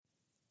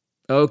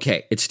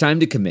Okay, it's time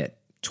to commit.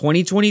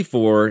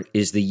 2024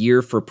 is the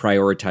year for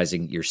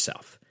prioritizing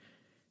yourself.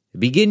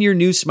 Begin your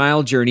new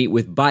smile journey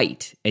with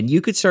Byte, and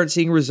you could start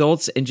seeing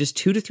results in just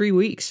 2 to 3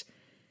 weeks.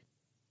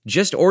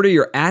 Just order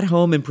your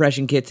at-home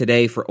impression kit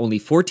today for only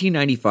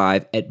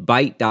 $14.95 at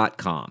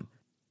Byte.com.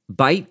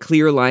 Byte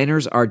clear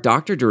liners are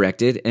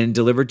doctor-directed and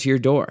delivered to your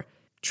door.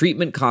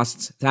 Treatment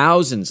costs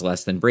thousands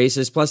less than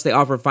braces, plus they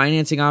offer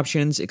financing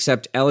options,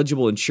 accept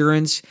eligible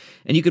insurance,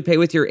 and you could pay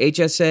with your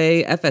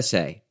HSA,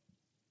 FSA.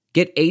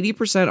 Get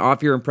 80%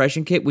 off your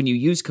impression kit when you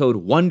use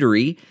code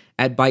WONDERY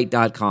at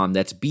Byte.com.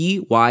 That's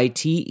BYTE.com.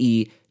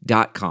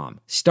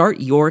 Start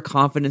your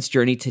confidence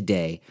journey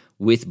today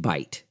with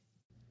Byte.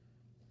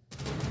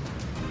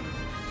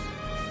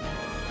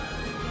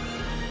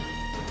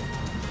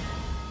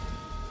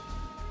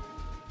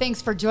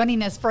 Thanks for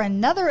joining us for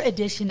another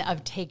edition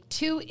of Take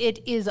Two.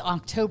 It is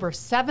October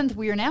 7th.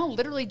 We are now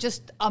literally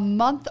just a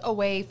month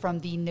away from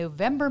the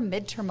November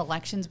midterm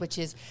elections, which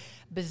is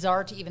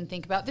bizarre to even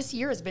think about. This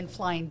year has been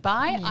flying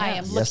by. Yes. I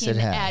am looking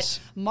at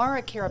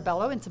Mara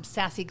Carabello in some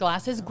sassy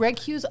glasses. Greg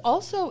Hughes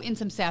also in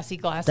some sassy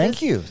glasses.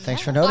 Thank you.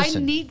 Thanks for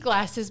noticing. I need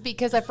glasses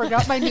because I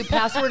forgot my new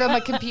password on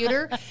my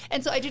computer,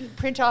 and so I didn't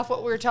print off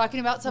what we were talking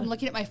about, so I'm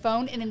looking at my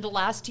phone, and in the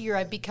last year,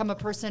 I've become a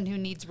person who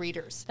needs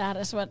readers. That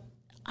is what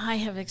I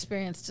have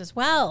experienced as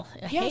well.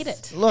 I hate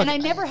it. Look, and I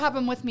never have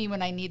them with me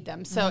when I need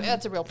them, so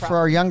that's a real problem. For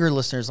our younger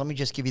listeners, let me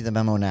just give you the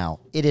memo now.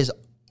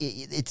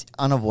 It's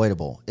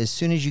unavoidable. As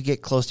soon as you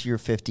get close to your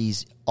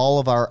 50s, all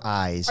of our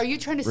eyes Are you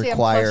trying to say I'm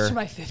close to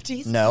my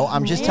 50s? No,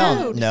 I'm just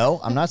telling. No,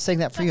 I'm not saying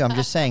that for you. I'm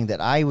just saying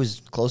that I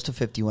was close to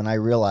 50 when I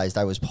realized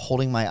I was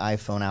holding my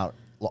iPhone out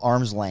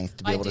arm's length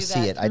to be able to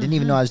see it. I didn't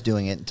even know I was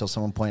doing it until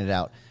someone pointed it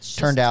out.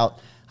 Turned out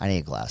I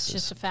need glasses.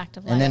 It's just a fact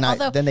of life. And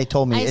then they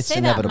told me it's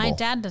inevitable. My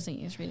dad doesn't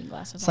use reading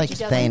glasses. It's like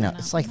Thanos.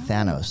 It's like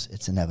Thanos.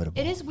 It's inevitable.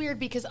 It is weird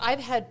because I've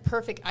had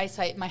perfect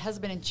eyesight. My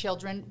husband and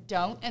children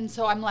don't, and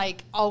so I'm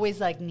like always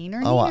like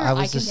neener. Oh, I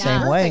was the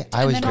same way.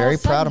 I was very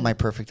proud of my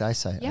perfect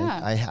eyesight. Yeah.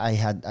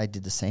 I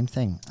did the same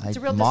thing. It's a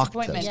real mocked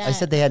disappointment. those. I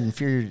said they had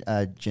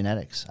inferior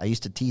genetics. I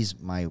used to tease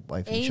my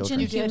wife and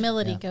children. Age and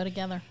humility go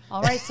together.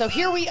 All right, so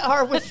here we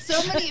are with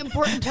so many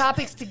important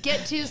topics to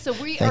get to. So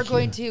we are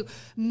going to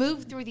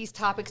move through these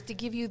topics to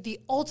give you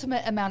the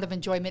ultimate amount of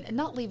enjoyment and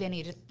not leave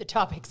any of the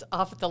topics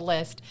off the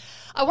list.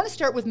 I want to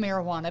start with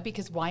marijuana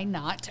because why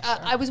not? Sure.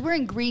 I was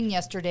wearing green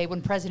yesterday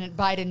when President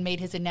Biden made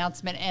his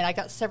announcement, and I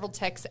got several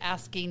texts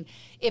asking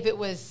if it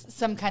was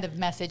some kind of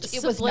message.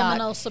 It was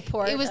not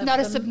support. It was not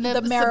a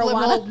subliminal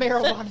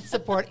marijuana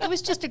support. It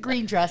was just a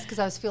green dress because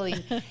I was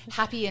feeling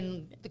happy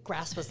and the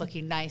grass was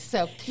looking nice.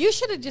 So you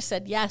should have just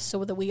said yes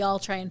so that we all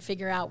try and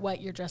figure out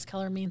what your dress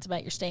color means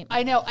about your statement.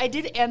 I know. I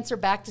did answer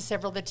back to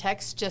several of the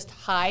texts, just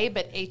hi,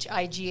 but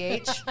HIGH.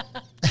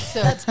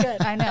 So that's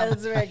good. I know.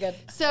 That's very good.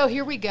 So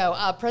here we go.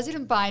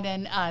 President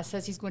Biden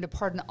says he's going to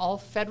pardon all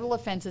federal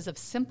offenses of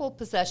simple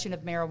possession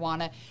of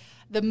marijuana.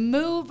 The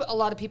move, a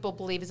lot of people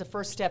believe, is a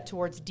first step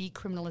towards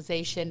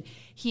decriminalization.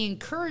 He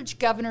encouraged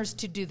governors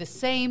to do the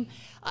same.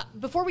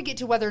 Before we get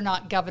to whether or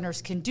not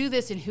governors can do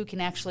this and who can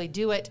actually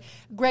do it,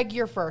 Greg,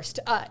 you're first.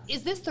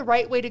 Is this the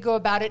right way to go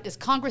about it? Does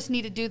Congress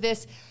need to do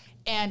this?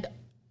 And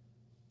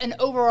an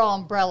overall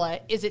umbrella,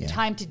 is it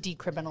time to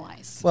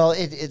decriminalize? Well,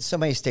 so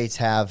many states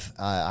have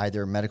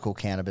either medical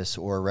cannabis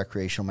or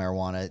recreational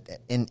marijuana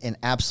in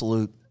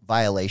absolute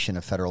violation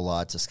of federal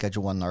law. It's a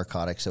Schedule I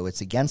narcotic, so it's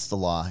against the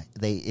law.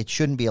 It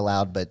shouldn't be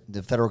allowed, but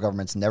the federal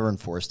government's never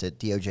enforced it.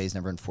 DOJ's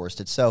never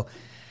enforced it. So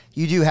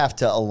you do have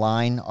to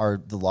align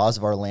the laws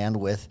of our land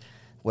with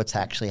what's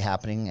actually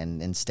happening,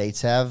 and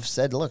states have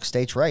said, look,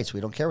 states' rights.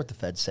 We don't care what the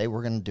feds say.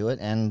 We're going to do it,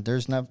 and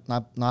there's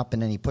not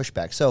been any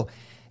pushback. So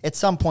at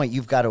some point,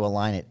 you've got to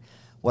align it.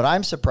 What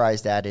I'm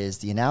surprised at is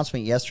the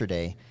announcement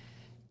yesterday.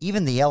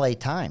 Even the LA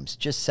Times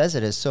just says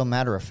it as so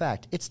matter of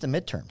fact. It's the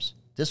midterms.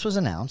 This was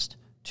announced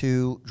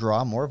to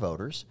draw more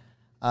voters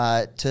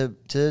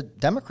to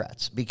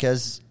Democrats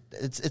because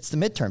it's the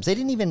midterms. They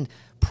didn't even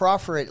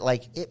proffer it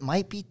like it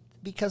might be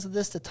because of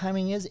this. The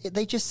timing is.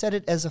 They just said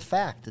it as a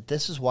fact that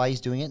this is why he's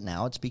doing it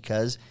now. It's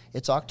because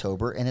it's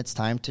October and it's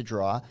time to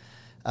draw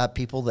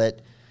people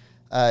that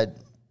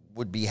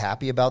would be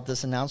happy about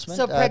this announcement.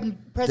 So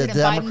President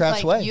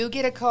Biden's like, you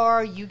get a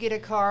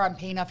car, I'm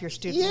paying off your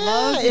student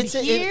loans.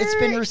 It's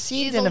been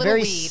received in a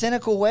very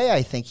cynical way,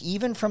 I think,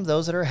 even from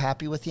those that are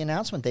happy with the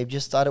announcement. They've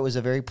just thought it was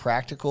a very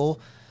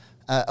practical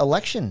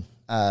election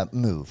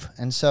move.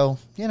 And so,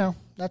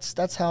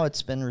 that's how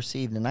it's been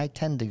received. And I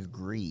tend to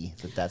agree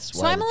that's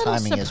why the timing is what it is. So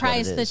I'm a little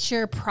surprised that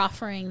you're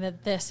proffering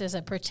that this is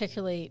a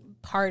particularly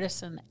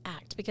partisan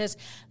act because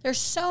there's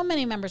so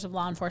many members of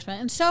law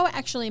enforcement and so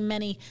actually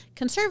many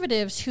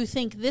conservatives who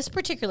think this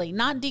particularly,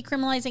 not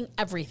decriminalizing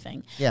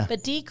everything,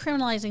 but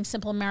decriminalizing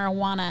simple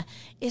marijuana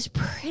is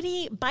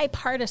pretty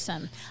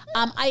bipartisan.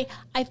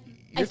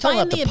 You're talking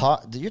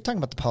about you're talking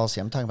about the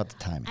policy. I'm talking about the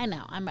timing. I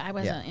know. I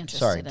wasn't interested.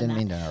 Sorry, in didn't that.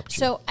 mean to interrupt you.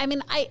 So I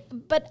mean,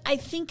 but I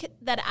think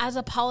that as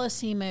a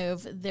policy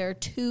move, there are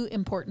two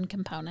important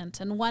components,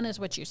 and one is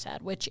what you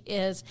said, which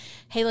is,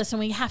 hey, listen,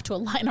 we have to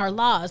align our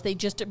laws. They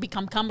just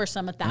become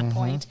cumbersome at that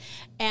point.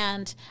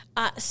 And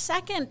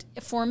second,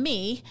 for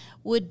me,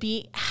 would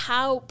be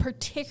how,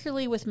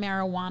 particularly with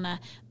marijuana,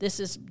 this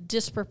is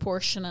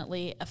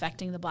disproportionately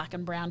affecting the Black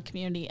and brown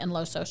community and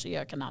low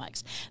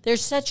socioeconomics.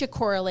 There's such a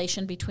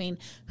correlation between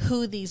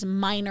who these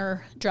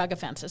minor drug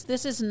offenses.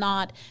 This is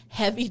not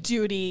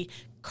heavy-duty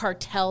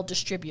cartel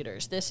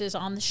distributors. This is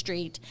on the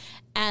street.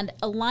 And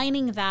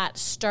aligning that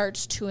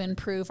starts to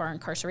improve our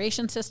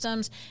incarceration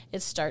systems.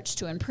 It starts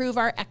to improve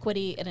our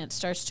equity, and it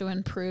starts to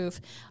improve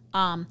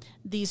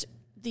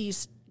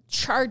these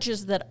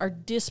charges that are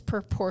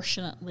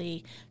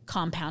disproportionately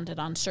compounded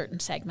on certain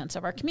segments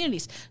of our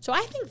communities. So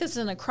I think this is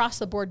an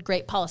across-the-board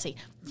great policy.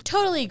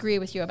 Totally agree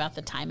with you about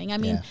the timing. I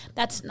mean,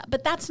 that's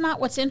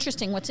not what's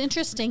interesting. What's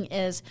interesting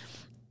is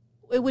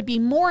it would be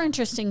more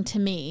interesting to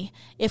me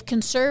if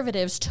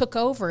conservatives took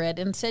over it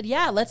and said,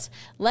 yeah,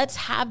 let's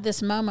have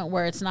this moment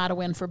where it's not a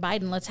win for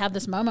Biden. Let's have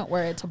this moment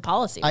where it's a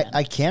policy win.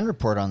 I can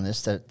report on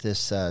this, that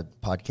this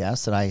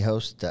podcast that I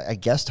host, I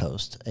guest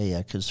host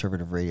a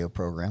conservative radio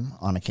program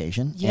on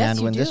occasion. Yes,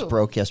 and when this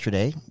broke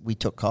yesterday, I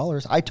took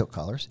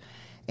callers.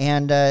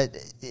 And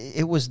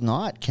it was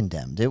not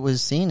condemned. It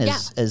was seen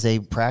as a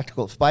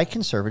practical, by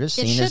conservatives,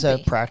 seen as a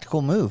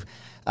practical move.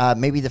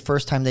 Maybe the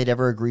first time they'd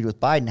ever agreed with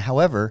Biden.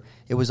 However,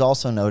 it was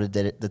also noted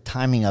that the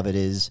timing of it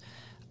is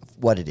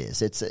what it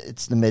is. It's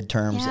the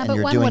midterms, and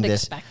you're doing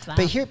this.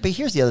 But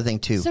here's the other thing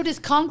too. So does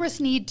Congress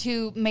need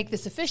to make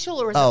this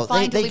official, or is it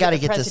fine to leave they got to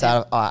it the get this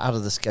president? out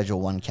of the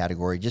Schedule I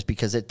category, just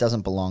because it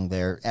doesn't belong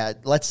there.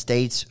 Let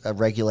states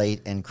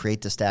regulate and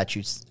create the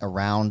statutes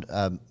around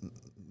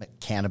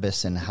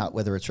cannabis and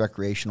whether it's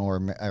recreational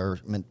or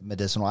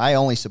medicinal. I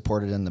only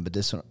support it in the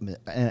medicinal,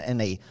 in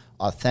a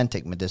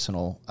authentic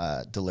medicinal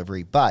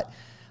delivery. But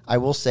I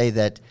will say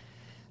that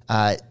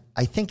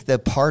I think the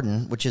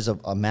pardon, which is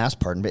a mass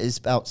pardon, but it's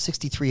about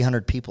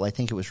 6,300 people. I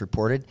think it was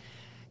reported.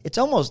 It's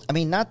almost, I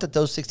mean, not that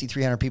those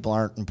 6,300 people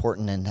aren't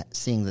important in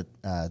seeing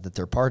that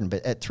they're pardoned,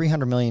 but at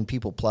 300 million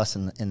people plus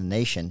in the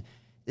nation,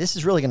 this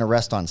is really going to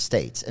rest on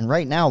states. And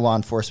right now, law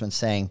enforcement's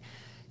saying,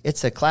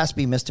 it's a Class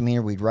B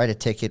misdemeanor. We'd write a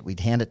ticket. We'd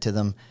hand it to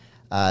them.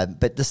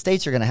 But the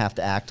states are going to have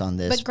to act on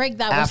this. But Greg,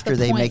 that after was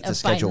the they point make the of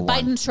Schedule Biden.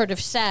 I. Biden sort of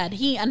said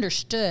he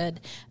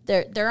understood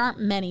there aren't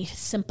many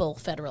simple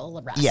federal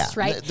arrests,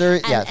 right?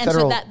 And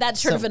so that's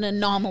sort of an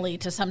anomaly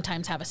to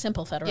sometimes have a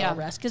simple federal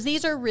arrest, because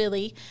these are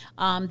really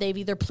they've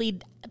either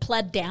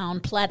pled down,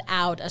 pled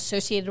out,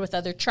 associated with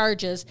other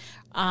charges,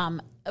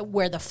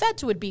 where the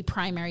feds would be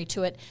primary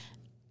to it.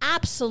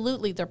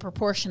 Absolutely, the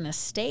proportion is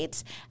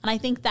states, and I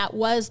think that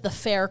was the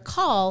fair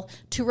call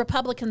to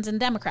Republicans and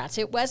Democrats.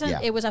 It wasn't.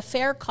 Yeah. It was a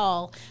fair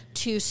call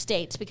to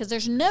states, because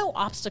there's no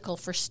obstacle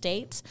for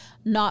states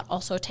not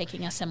also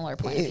taking a similar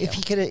point of view. If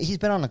he could, he's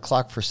been on the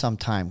clock for some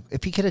time.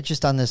 If he could have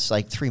just done this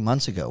like 3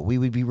 months ago, we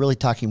would be really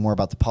talking more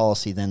about the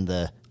policy than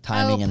the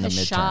timing and the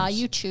midterms.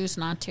 You choose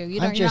not to.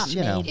 You're not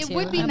made It to.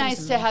 would be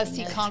nice to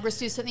see Congress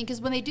do something,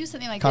 because when they do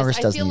something like Congress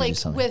this, I feel like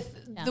with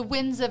the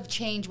winds of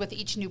change with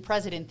each new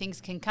president,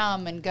 things can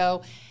come and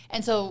go.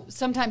 And so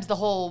sometimes the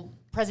whole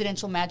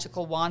presidential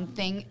magical wand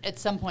thing at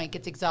some point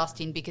gets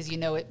exhausting, because it may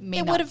not stick.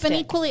 It would have been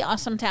equally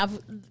awesome to have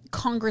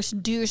Congress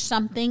do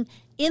something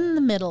in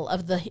the middle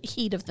of the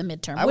heat of the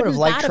midterm. I would have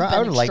liked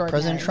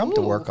President Trump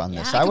to work on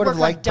this. I would have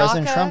liked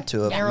President Trump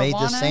to have made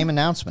the same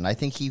announcement. I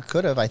think he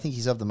could have. I think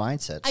he's of the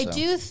mindset. I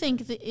do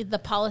think the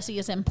policy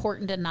is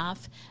important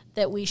enough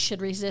that we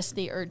should resist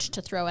the urge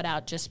to throw it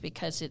out just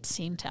because it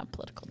seemed to have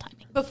political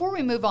timing. Before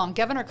we move on,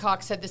 Governor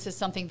Cox said this is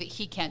something that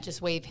he can't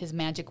just wave his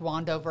magic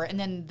wand over. And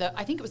then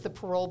I think it was the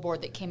parole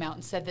board that came out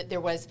and said that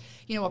there was,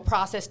 a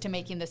process to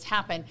making this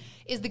happen.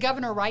 Is the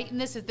governor right in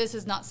this? This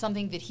is not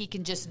something that he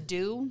can just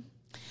do?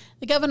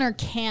 The governor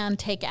can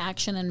take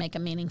action and make a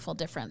meaningful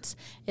difference.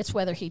 It's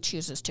whether he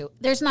chooses to.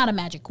 There's not a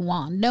magic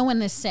wand. No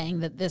one is saying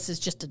that this is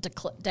just a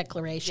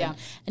declaration,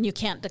 and you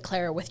can't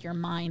declare it with your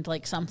mind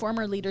like some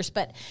former leaders,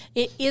 but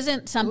it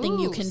isn't something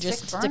you can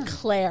just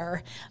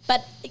declare.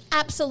 But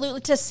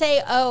absolutely, to say,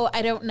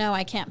 I don't know,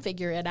 I can't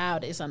figure it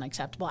out, is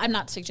unacceptable. I'm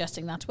not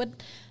suggesting that's what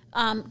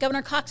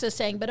Governor Cox is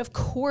saying, but of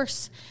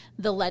course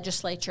the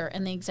legislature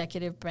and the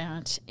executive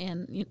branch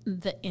in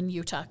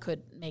Utah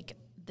could make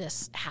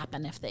this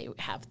happen if they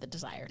have the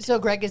desire to. So,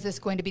 Greg, is this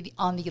going to be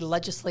on the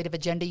legislative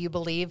agenda, you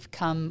believe,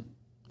 come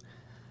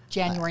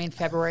January and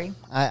February?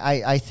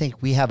 I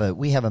think we have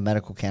a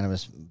medical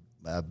cannabis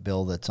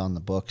bill that's on the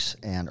books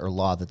or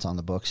law that's on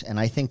the books, and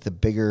I think the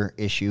bigger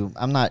issue.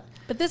 But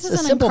this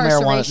is an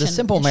incarceration issue. The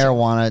simple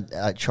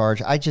marijuana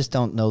charge. I just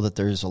don't know that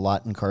there's a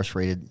lot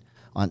incarcerated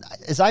on.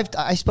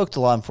 I spoke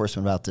to law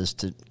enforcement about this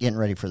getting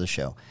ready for the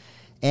show.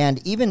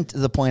 And even to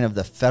the point of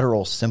the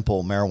federal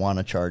simple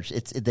marijuana charge,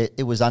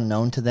 it was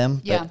unknown to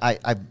them. Yeah. But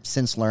I've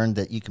since learned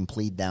that you can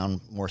plead down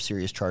more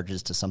serious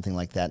charges to something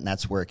like that, and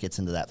that's where it gets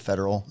into that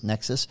federal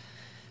nexus.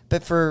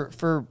 But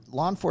for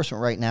law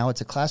enforcement right now, it's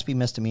a Class B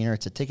misdemeanor.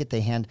 It's a ticket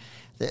they hand.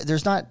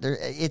 There's not there.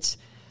 It's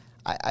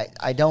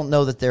I don't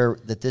know that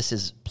this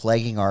is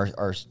plaguing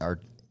our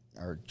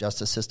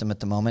justice system at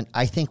the moment.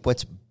 I think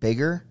what's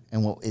bigger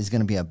and what is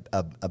going to be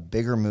a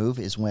bigger move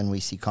is when we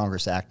see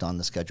Congress act on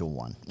the Schedule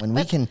 1. When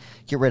we can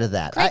get rid of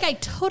that. Greg, I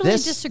totally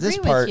disagree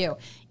with you.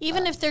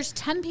 Even if there's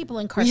 10 people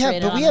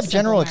incarcerated, we have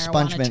general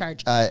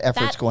expungement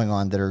efforts going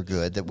on that are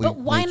good. But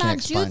why not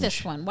do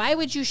this one? Why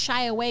would you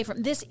shy away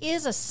from this?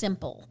 Is a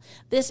simple.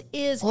 This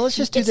is let's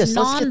just do this.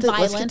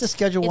 Let's get the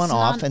Schedule 1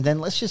 off, and then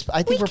let's just.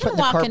 I think we're putting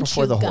the cart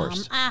before the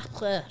horse.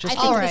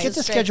 Just get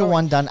the Schedule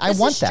 1 done. I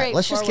want that.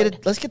 Let's just get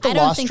it. Let's get the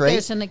law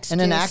straight and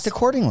then act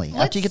accordingly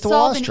after you get the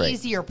law straight. Solve an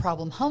easier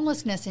problem: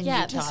 homelessness in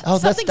Utah. Oh,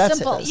 that's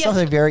simple.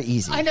 Something very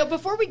easy. I know.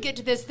 Before we get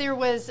to this, there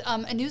was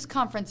a news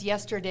conference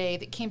yesterday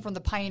that came from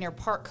the Pioneer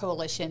Park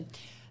Coalition.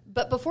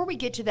 But before we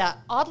get to that,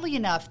 oddly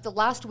enough, the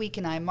last week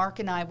Mark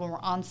and I, when we're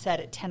on set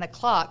at 10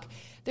 o'clock,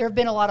 there have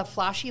been a lot of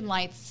flashing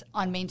lights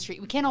on Main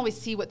Street. We can't always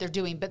see what they're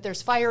doing, but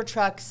there's fire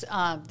trucks,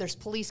 there's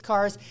police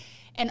cars,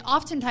 and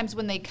oftentimes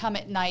when they come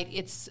at night,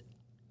 it's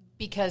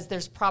because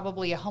there's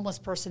probably a homeless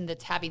person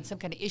that's having some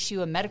kind of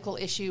issue, a medical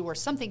issue, or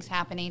something's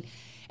happening.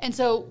 And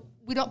so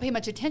we don't pay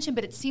much attention,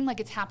 but it seemed like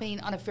it's happening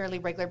on a fairly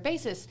regular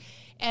basis.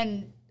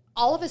 And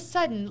all of a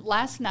sudden,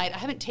 last night, I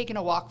haven't taken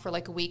a walk for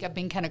like a week. I've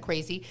been kind of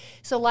crazy.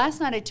 So last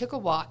night I took a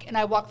walk, and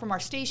I walked from our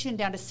station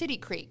down to City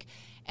Creek.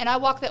 And I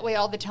walk that way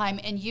all the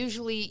time, and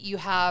usually you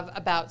have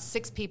about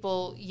 6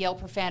 people yell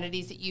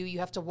profanities at you. You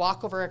have to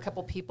walk over a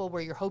couple people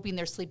where you're hoping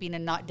they're sleeping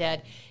and not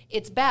dead.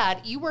 It's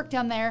bad. You work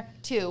down there,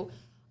 too.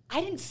 I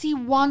didn't see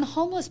one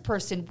homeless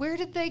person. Where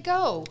did they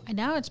go? I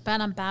know it's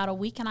been about a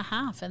week and a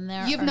half, and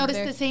you've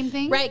noticed the same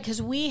thing, right? Because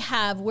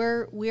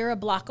we're a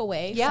block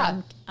away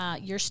from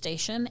your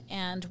station,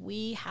 and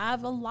we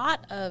have a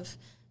lot of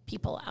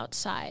people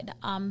outside,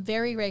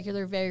 very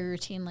regular, very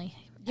routinely.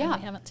 Yeah,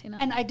 we haven't seen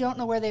it, and I don't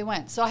know where they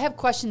went. So I have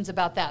questions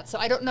about that. So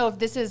I don't know if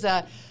this is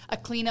a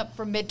cleanup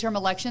for midterm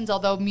elections,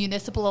 although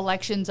municipal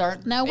elections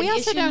aren't. No, we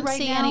also don't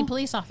see now. any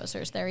police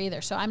officers there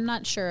either. So I'm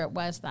not sure it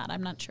was that.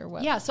 I'm not sure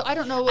what. Yeah, so I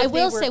don't know. If I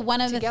will say one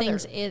of the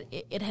things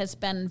it has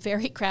been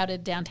very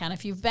crowded downtown.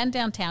 If you've been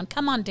downtown,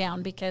 come on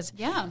down because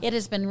it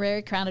has been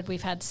very crowded.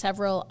 We've had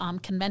several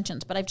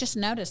conventions, but I've just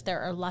noticed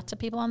there are lots of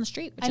people on the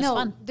street, which is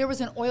fun. There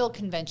was an oil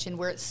convention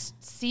where it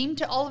seemed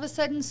to all of a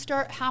sudden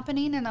start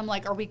happening, and I'm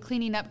like, are we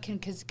cleaning up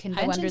because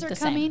conventions are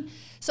coming?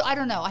 So I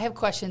don't know. I have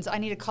questions. I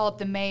need to call up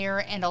the mayor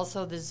and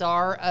also the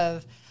czar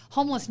of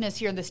homelessness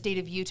here in the state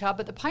of Utah.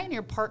 But the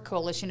Pioneer Park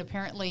Coalition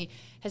apparently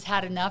has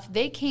had enough.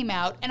 They came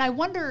out, and I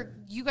wonder,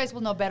 you guys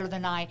will know better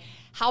than I,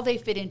 how they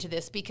fit into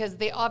this, because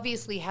they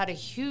obviously had a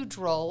huge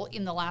role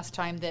in the last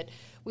time that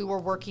we were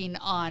working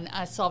on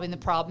solving the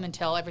problem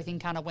until everything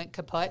kind of went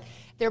kaput.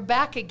 They're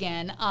back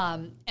again,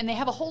 and they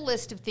have a whole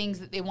list of things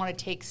that they want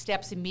to take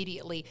steps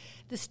immediately.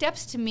 The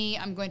steps to me,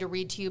 I'm going to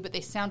read to you, but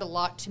they sound a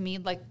lot to me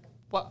like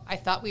what I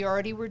thought we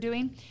already were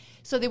doing.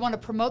 So they want to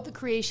promote the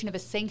creation of a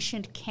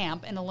sanctioned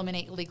camp and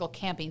eliminate illegal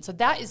camping. So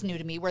that is new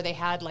to me, where they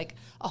had like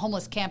a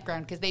homeless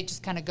campground because they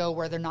just kind of go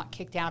where they're not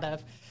kicked out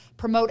of.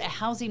 Promote a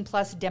Housing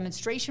Plus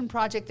demonstration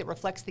project that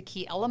reflects the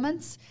key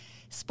elements.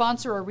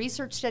 Sponsor a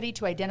research study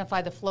to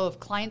identify the flow of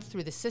clients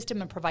through the system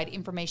and provide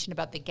information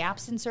about the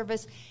gaps in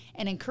service,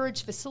 and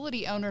encourage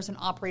facility owners and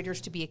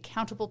operators to be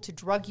accountable to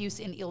drug use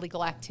and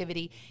illegal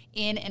activity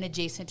in and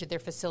adjacent to their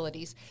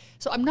facilities.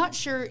 So I'm not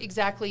sure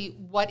exactly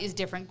what is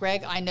different.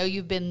 Greg, I know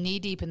you've been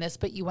knee-deep in this,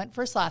 but you went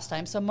first last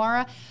time. So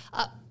Mara,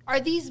 are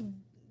these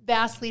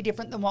vastly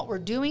different than what we're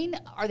doing?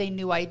 Are they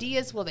new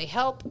ideas? Will they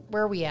help?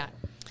 Where are we at?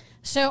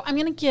 So I'm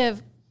going to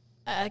give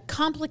a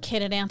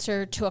complicated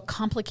answer to a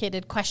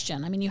complicated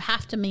question. I mean, you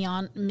have to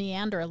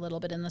meander a little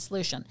bit in the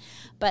solution.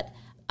 But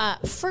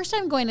first,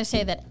 I'm going to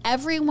say that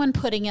everyone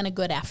putting in a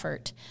good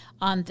effort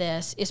on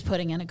this is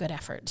putting in a good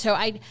effort. So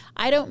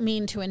I don't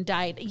mean to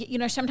indict. You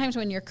know, sometimes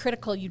when you're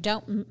critical,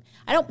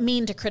 I don't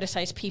mean to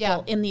criticize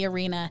people in the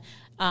arena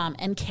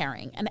and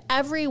caring. And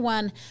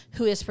everyone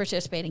who is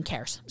participating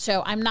cares.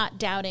 So I'm not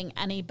doubting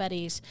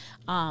anybody's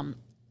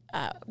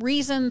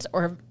reasons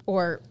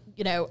or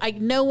you know,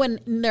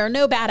 there are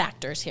no bad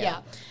actors here.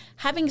 Yeah.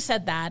 Having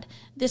said that,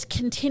 this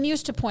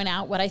continues to point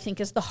out what I think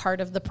is the heart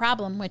of the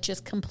problem, which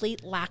is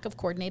complete lack of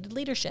coordinated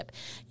leadership.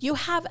 You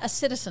have a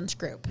citizens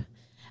group.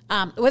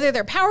 Whether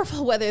they're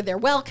powerful, whether they're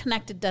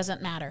well-connected, doesn't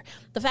matter.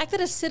 The fact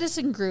that a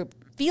citizen group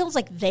feels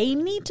like they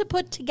need to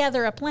put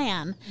together a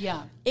plan,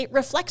 it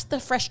reflects the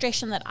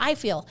frustration that I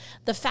feel.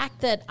 The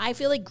fact that I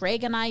feel like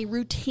Greg and I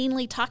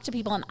routinely talk to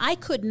people, and I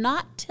could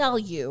not tell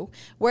you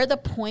where the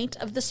point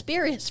of the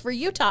spear is for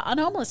Utah on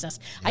homelessness.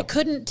 Yep. I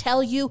couldn't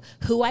tell you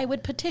who I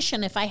would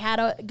petition if I had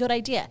a good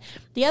idea.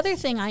 The other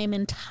thing I am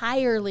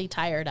entirely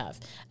tired of,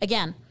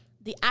 again,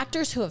 the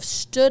actors who have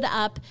stood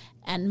up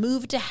and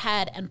moved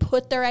ahead and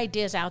put their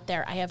ideas out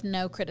there, I have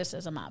no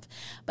criticism of.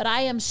 But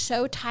I am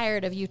so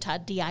tired of Utah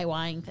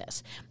DIYing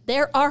this.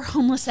 There are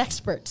homeless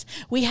experts.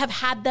 We have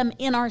had them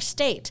in our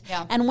state.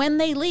 Yeah. And when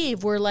they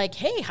leave, we're like,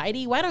 hey,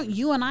 Heidi, why don't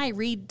you and I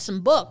read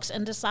some books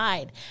and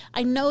decide?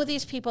 I know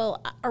these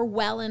people are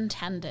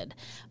well-intended,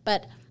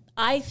 but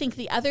I think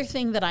the other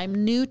thing that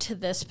I'm new to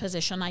this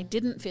position, I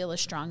didn't feel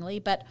as strongly,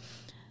 but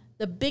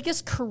the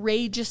biggest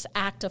courageous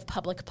act of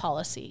public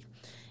policy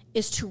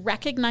is to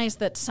recognize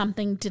that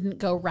something didn't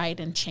go right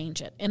and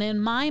change it. And in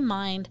my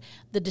mind,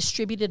 the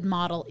distributed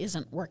model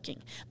isn't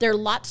working. There are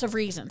lots of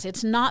reasons.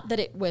 It's not that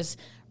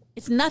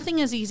it's nothing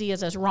as easy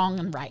as wrong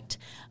and right.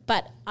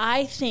 But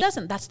I think it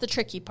doesn't. That's the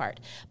tricky part.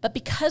 But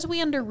because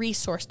we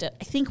under-resourced it,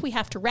 I think we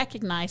have to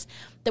recognize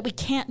that we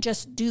can't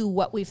just do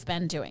what we've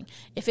been doing.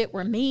 If it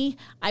were me,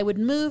 I would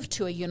move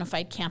to a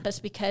unified campus,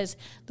 because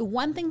the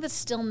one thing that's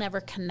still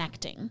never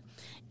connecting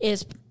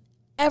is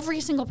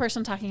every single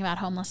person talking about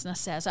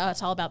homelessness says, oh,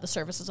 it's all about the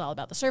services, all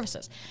about the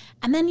services.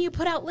 And then you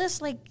put out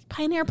lists like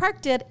Pioneer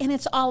Park did, and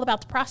it's all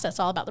about the process,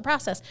 all about the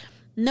process.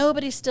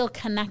 Nobody's still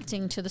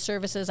connecting to the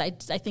services. I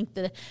think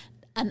that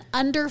an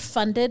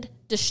underfunded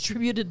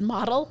distributed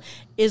model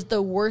is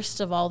the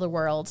worst of all the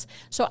worlds.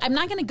 So I'm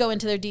not going to go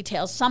into their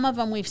details. Some of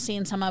them we've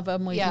seen, some of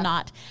them we've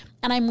not.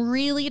 And I'm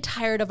really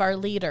tired of our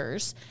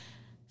leaders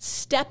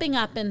stepping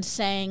up and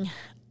saying,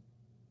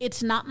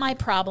 it's not my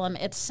problem,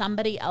 it's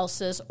somebody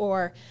else's,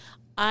 or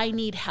I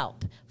need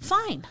help.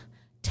 Fine.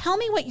 Tell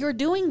me what you're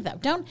doing, though.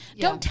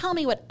 Don't tell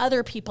me what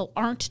other people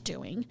aren't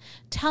doing.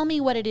 Tell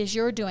me what it is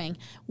you're doing.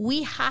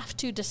 We have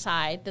to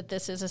decide that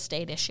this is a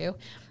state issue.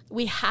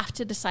 We have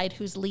to decide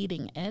who's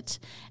leading it,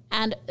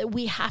 and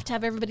we have to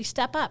have everybody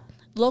step up.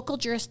 Local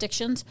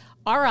jurisdictions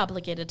are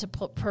obligated to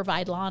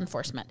provide law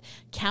enforcement.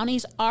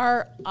 Counties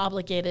are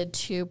obligated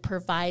to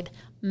provide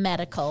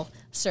medical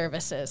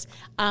services.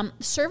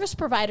 Service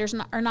providers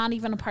are not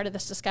even a part of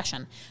this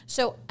discussion.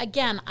 So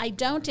again, I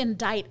don't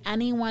indict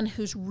anyone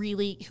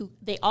who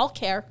they all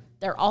care.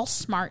 They're all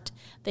smart.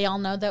 They all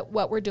know that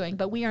what we're doing,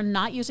 but we are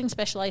not using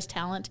specialized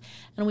talent,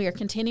 and we are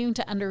continuing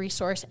to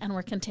under-resource, and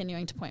we're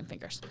continuing to point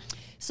fingers.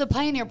 So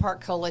Pioneer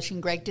Park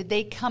Coalition, Greg, did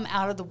they come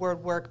out of the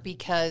word work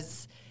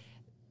because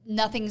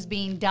nothing's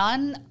being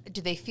done?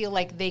 Do they feel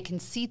like they can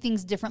see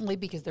things differently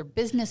because they're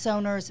business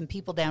owners and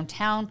people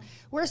downtown?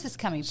 Where's this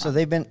coming from? So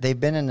they've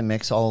been in the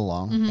mix all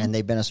along, and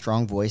they've been a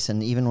strong voice.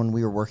 And even when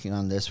we were working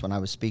on this, when I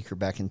was speaker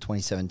back in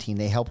 2017,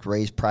 they helped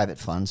raise private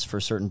funds for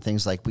certain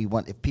things. Like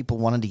if people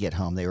wanted to get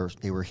home, they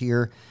were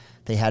here,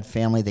 they had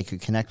family, they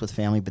could connect with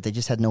family, but they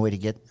just had no way to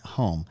get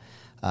home.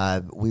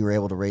 We were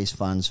able to raise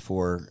funds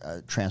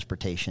for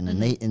transportation,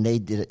 and they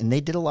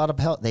did a lot of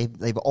help.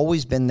 They've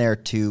always been there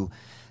to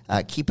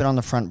keep it on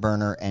the front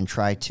burner and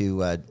try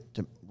to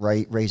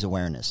raise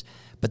awareness.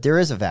 But there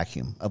is a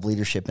vacuum of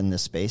leadership in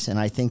this space, and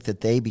I think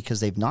that because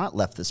they've not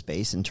left the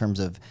space in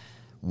terms of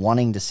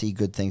wanting to see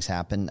good things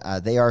happen,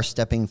 they are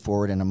stepping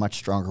forward in a much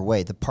stronger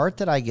way. The part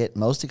that I get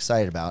most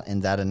excited about in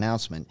that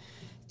announcement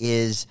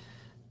is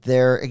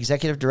their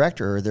executive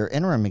director, or their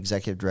interim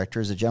executive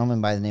director, is a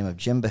gentleman by the name of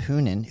Jim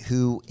Bahunin,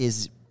 who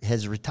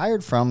has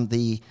retired from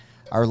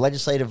our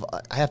legislative,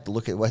 I have to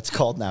look at what it's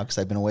called now because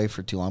I've been away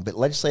for too long, but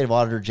Legislative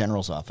Auditor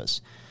General's Office.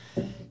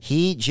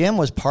 Jim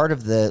was part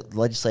of the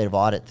legislative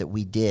audit that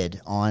we did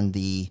on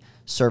the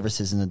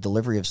services and the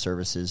delivery of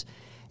services,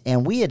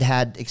 and we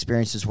had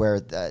experiences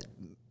where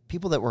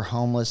people that were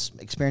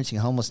experiencing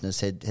homelessness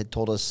had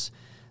told us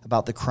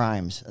about the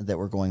crimes that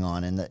were going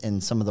on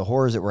and some of the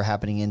horrors that were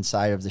happening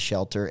inside of the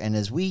shelter. And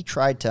as we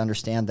tried to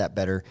understand that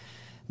better,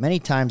 many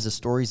times the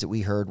stories that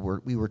we heard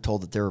we were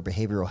told that there were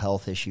behavioral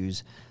health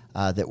issues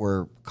that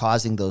were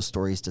causing those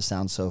stories to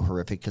sound so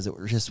horrific, because it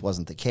just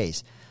wasn't the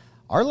case.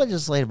 Our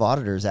legislative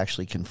auditors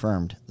actually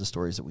confirmed the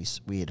stories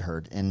that we had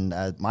heard, and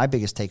my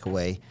biggest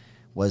takeaway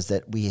was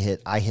that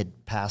I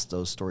had passed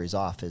those stories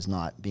off as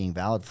not being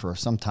valid for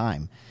some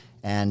time,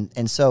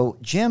 and so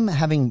Jim,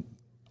 having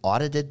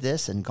audited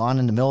this and gone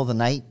in the middle of the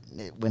night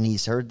when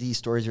he's heard these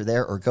stories are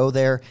there, or go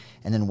there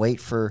and then wait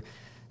for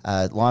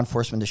law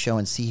enforcement to show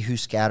and see who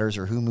scatters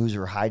or who moves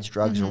or hides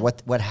drugs, or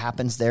what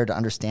happens there, to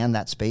understand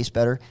that space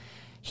better.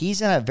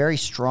 He's in a very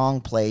strong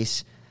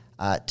place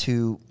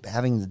to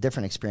having the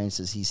different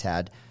experiences he's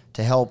had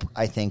to help,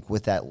 I think,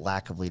 with that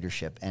lack of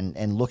leadership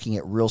and looking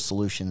at real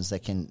solutions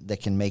that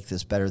can make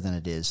this better than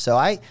it is.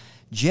 So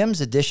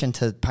Jim's addition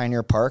to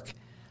Pioneer Park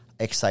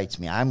excites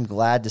me. I'm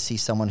glad to see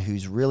someone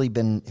who's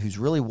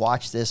really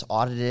watched this,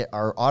 audited it.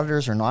 Our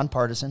auditors are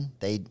nonpartisan.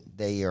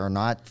 They are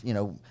not, you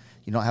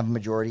don't have a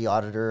majority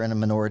auditor and a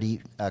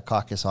minority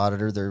caucus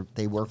auditor.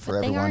 They work for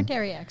everyone. They aren't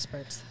area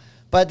experts.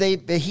 But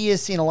he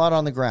has seen a lot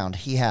on the ground.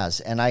 He has,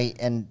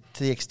 and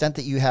to the extent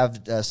that you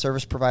have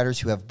service providers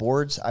who have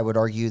boards, I would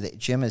argue that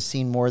Jim has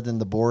seen more than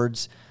the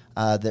boards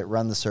that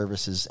run the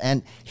services.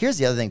 And here's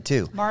the other thing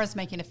too. Mara's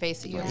making a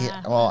face at you.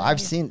 Yeah. Well, I've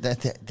seen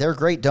that they're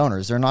great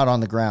donors. They're not on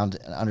the ground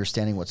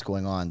understanding what's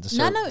going on.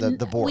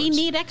 The boards. We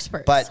need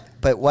experts.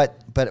 But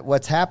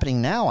what's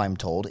happening now, I'm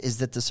told, is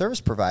that the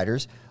service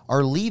providers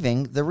are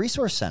leaving the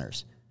resource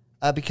centers.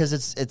 because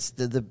it's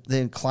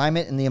the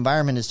climate and the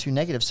environment is too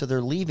negative. So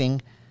they're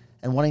leaving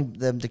and wanting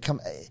them to come.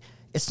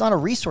 It's not a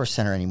resource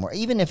center anymore.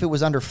 Even if it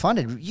was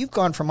underfunded, you've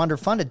gone from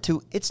underfunded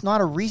to it's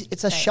not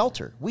it's a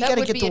shelter. We got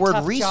to get the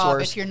word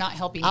resource if you're not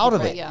helping out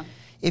people, of it. Yeah.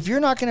 If you're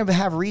not going to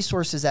have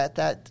resources at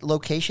that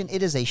location,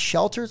 it is a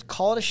shelter.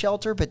 Call it a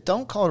shelter, but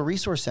don't call it a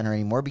resource center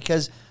anymore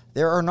because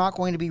there are not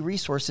going to be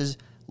resources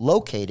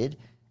located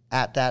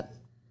at that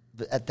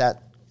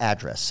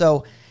address.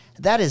 So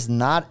that is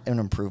not an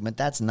improvement.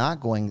 That's not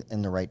going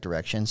in the right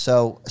direction.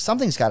 So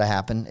something's got to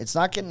happen. It's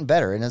not getting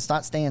better, and it's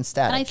not staying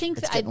static. And I think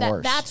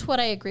worse. that's what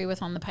I agree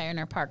with on the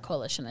Pioneer Park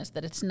Coalition is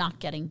that it's not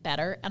getting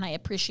better, and I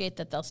appreciate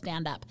that they'll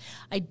stand up.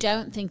 I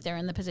don't think they're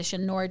in the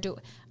position, nor do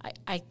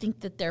I think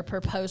that their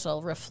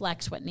proposal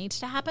reflects what needs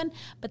to happen,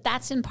 but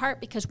that's in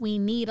part because we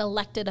need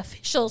elected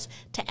officials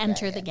to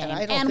enter the game,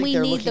 and we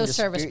need those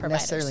service providers.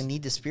 Necessarily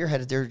need to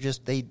spearhead it. They're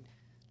just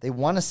They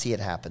want to see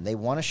it happen. They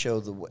want to show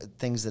the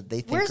things that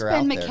they think are out there.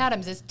 Where's Ben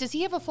McAdams? Does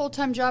he have a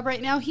full-time job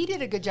right now? He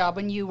did a good job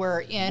when you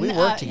were in. We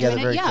worked together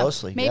very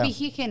closely. Maybe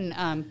he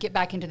can get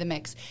back into the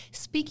mix.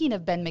 Speaking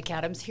of Ben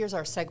McAdams, here's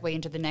our segue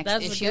into the next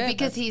issue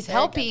because he's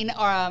helping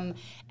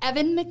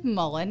Evan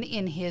McMullin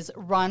in his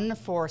run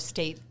for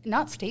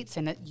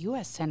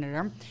U.S.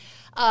 Senator.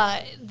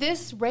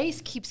 This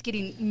race keeps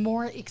getting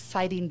more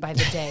exciting by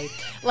the day.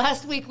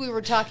 Last week we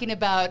were talking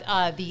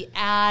about the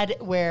ad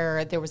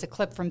where there was a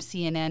clip from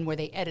CNN where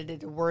they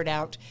edited a word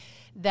out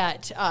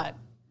that,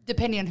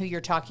 depending on who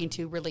you're talking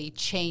to, really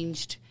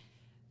changed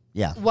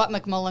what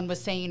McMullin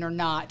was saying or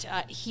not.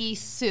 He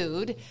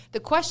sued. The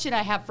question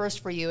I have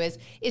first for you is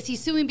he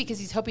suing because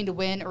he's hoping to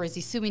win, or is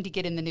he suing to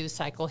get in the news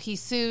cycle? He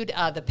sued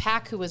the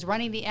PAC who was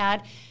running the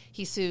ad.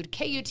 He sued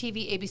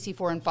KUTV,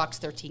 ABC4, and Fox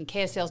 13.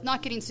 KSL is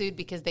not getting sued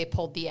because they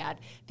pulled the ad.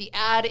 The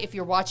ad, if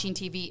you're watching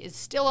TV, is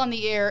still on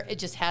the air. It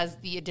just has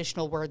the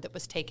additional word that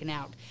was taken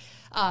out.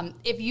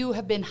 If you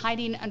have been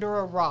hiding under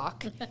a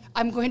rock,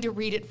 I'm going to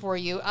read it for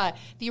you.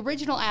 The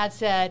original ad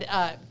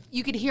said,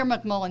 you could hear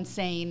McMullin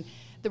saying,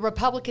 the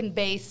Republican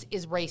base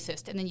is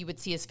racist, and then you would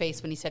see his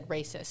face when he said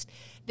racist.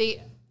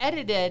 They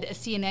edited a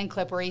CNN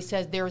clip where he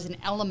says there is an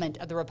element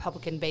of the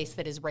Republican base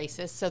that is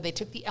racist, so they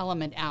took the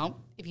element out.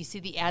 If you see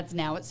the ads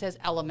now, it says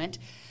element.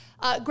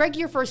 Greg,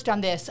 you're first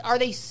on this. Are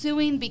they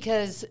suing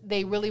because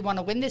they really want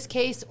to win this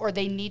case, or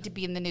they need to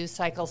be in the news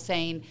cycle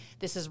saying,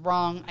 this is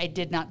wrong, I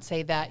did not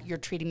say that, you're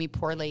treating me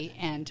poorly,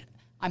 and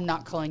I'm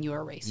not calling you a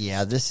racist?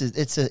 Yeah,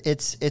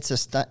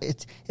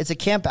 it's a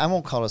camp. I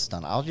won't call it a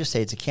stunt. I'll just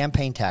say it's a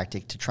campaign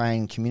tactic to try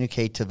and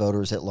communicate to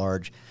voters at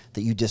large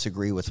that you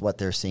disagree with what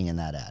they're seeing in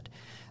that ad.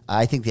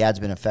 I think the ad's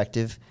been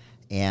effective,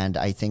 and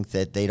I think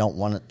that they don't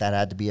want that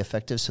ad to be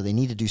effective, so they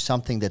need to do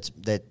something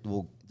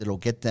that'll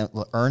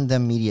earn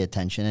them media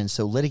attention. And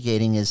so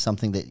litigating is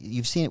something that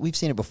we've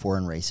seen it before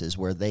in races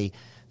where they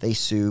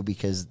sue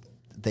because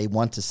they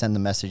want to send the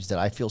message that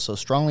I feel so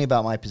strongly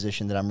about my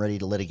position that I'm ready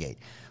to litigate.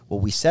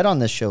 What we said on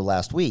this show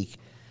last week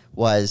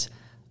was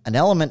an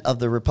element of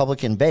the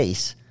Republican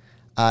base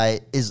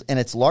and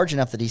it's large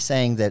enough that he's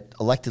saying that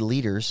elected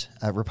leaders,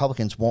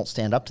 Republicans, won't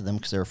stand up to them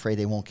because they're afraid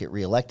they won't get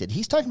reelected.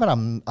 He's talking about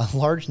a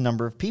large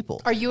number of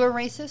people. Are you a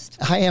racist?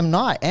 I am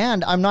not,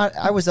 and I'm not.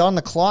 I was on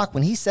the clock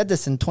when he said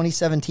this in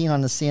 2017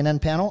 on the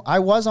CNN panel. I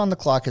was on the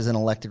clock as an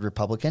elected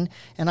Republican,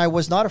 and I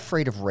was not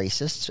afraid of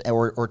racists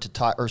or to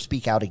talk or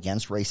speak out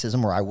against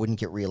racism, or I wouldn't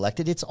get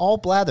reelected. It's all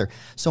blather.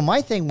 So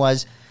my thing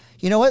was,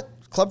 you know what,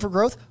 Club for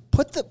Growth,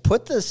 put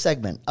the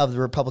segment of the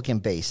Republican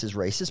base as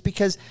racist,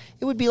 because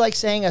it would be like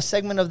saying a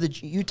segment of the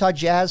Utah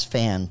Jazz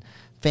fan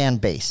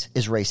base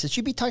is racist.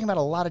 You'd be talking about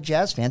a lot of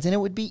Jazz fans, and it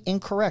would be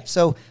incorrect.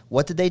 So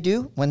what did they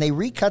do? When they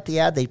recut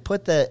the ad, they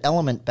put the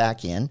element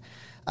back in,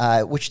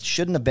 which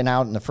shouldn't have been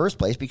out in the first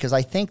place, because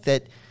I think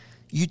that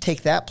you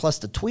take that plus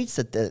the tweets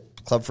that the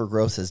Club for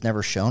Growth has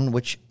never shown,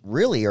 which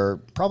really are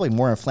probably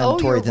more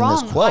inflammatory than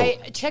wrong. this quote.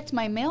 I checked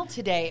my mail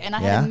today, and I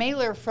had a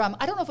mailer from,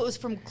 I don't know if it was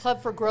from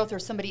Club for Growth or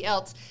somebody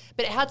else,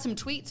 but it had some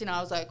tweets, and I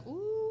was like,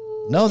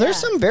 ooh. No, there's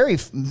some very,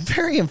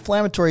 very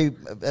inflammatory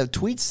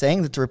tweets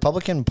saying that the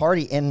Republican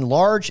Party in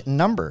large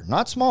number,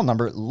 not small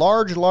number,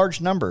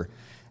 large number,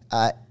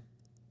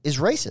 is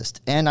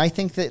racist. And I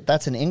think that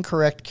that's an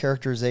incorrect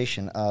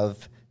characterization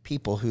of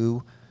people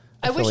who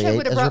I wish I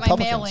would have brought my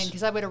mail in,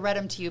 because I would have read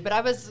them to you. But I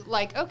was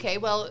like, okay,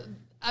 well,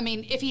 I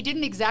mean, if he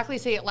didn't exactly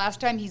say it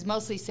last time, he's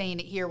mostly saying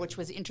it here, which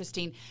was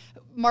interesting.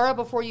 Mara,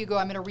 before you go,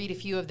 I'm going to read a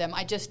few of them.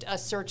 I just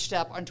searched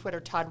up on Twitter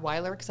Todd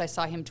Weiler, because I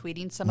saw him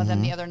tweeting some of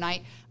them the other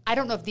night. I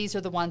don't know if these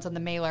are the ones on the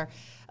mailer,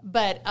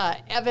 but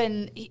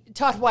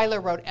Todd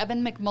Weiler wrote,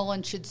 Evan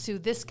McMullin should sue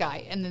this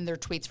guy, and then there are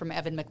tweets from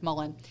Evan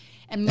McMullin.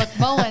 And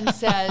McMullin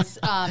says,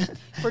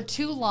 for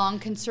too long,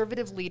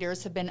 conservative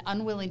leaders have been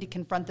unwilling to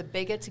confront the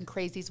bigots and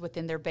crazies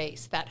within their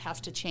base. That has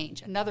to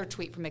change. Another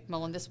tweet from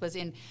McMullin. This was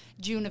in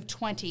June of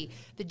 20.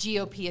 The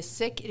GOP is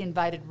sick. It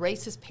invited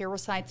racist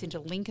parasites into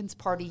Lincoln's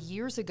party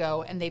years ago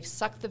go, and they've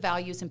sucked the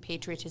values and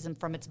patriotism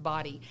from its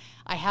body.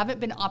 I haven't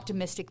been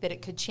optimistic that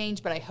it could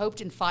change, but I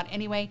hoped and fought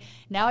anyway.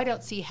 Now I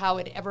don't see how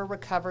it ever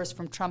recovers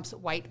from Trump's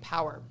white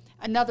power.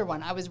 Another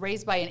one, I was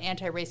raised by an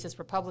anti-racist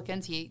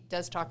Republican. He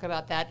does talk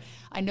about that.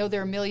 I know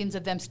there are millions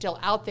of them still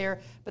out there,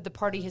 but the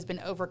party has been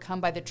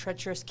overcome by the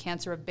treacherous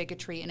cancer of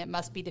bigotry, and it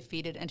must be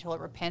defeated until it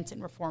repents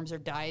and reforms or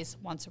dies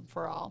once and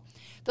for all.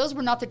 Those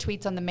were not the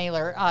tweets on the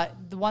mailer.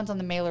 The ones on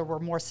the mailer were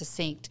more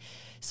succinct.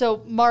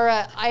 So,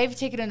 Mara, I've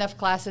taken enough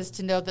classes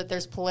to know that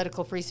there's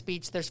political free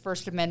speech, there's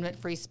First Amendment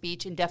free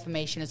speech, and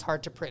defamation is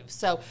hard to prove.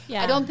 So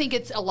I don't think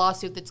it's a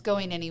lawsuit that's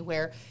going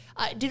anywhere.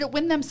 Did it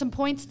win them some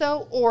points,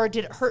 though, or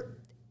did it hurt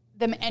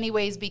them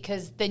anyways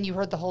because then you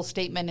heard the whole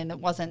statement and it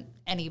wasn't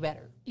any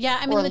better? Yeah,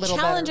 I mean, the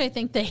challenge I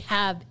think they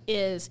have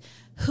is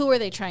who are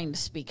they trying to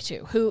speak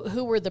to?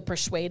 Who were the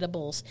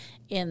persuadables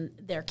in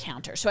their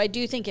counter? So I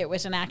do think it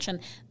was an action.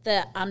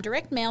 The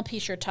direct mail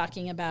piece you're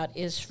talking about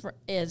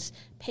is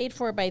paid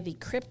for by the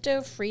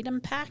Crypto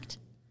Freedom Pact.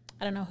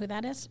 I don't know who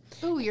that is.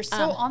 Ooh, you're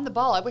so on the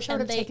ball. I wish I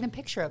would have taken a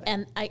picture of it.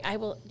 And I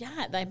will,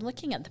 I'm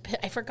looking at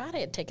I forgot I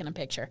had taken a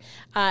picture.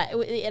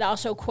 It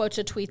also quotes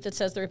a tweet that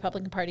says the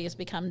Republican Party has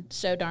become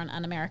so darn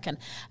un-American.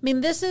 I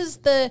mean, this is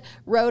the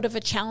road of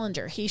a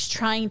challenger. He's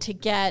trying to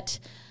get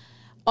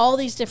all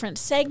these different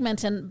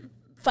segments, and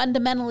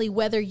fundamentally,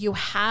 whether you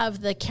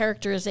have the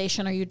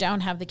characterization or you don't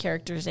have the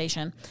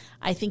characterization,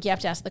 I think you have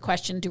to ask the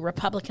question, do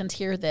Republicans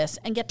hear this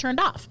and get turned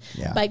off?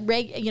 Yeah.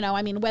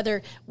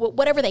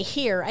 Whatever they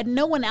hear, and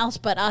no one else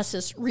but us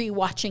is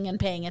rewatching and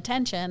paying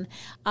attention.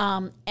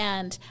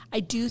 And I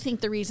do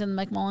think the reason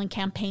the McMullin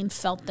campaign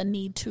felt the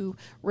need to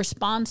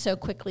respond so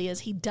quickly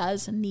is he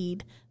does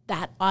need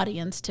that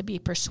audience to be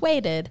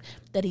persuaded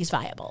that he's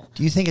viable.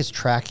 Do you think it's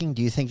tracking?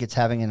 Do you think it's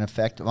having an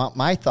effect?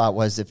 My thought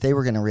was if they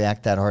were going to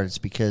react that hard, it's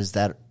because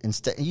that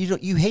instead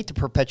you hate to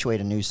perpetuate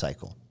a news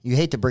cycle. You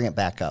hate to bring it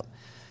back up.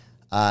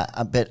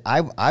 But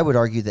I would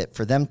argue that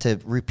for them to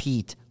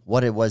repeat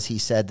what it was he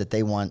said that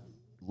they want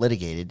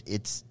litigated,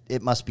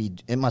 it must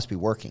be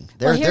working.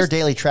 Their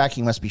daily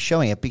tracking must be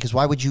showing it, because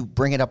why would you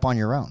bring it up on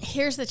your own?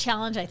 Here's the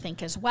challenge, I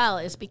think, as well,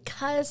 is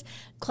because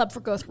Club for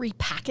Growth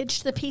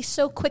repackaged the piece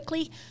so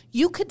quickly,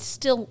 you could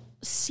still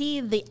see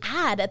the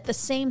ad at the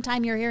same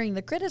time you're hearing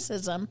the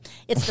criticism.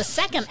 It's the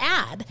second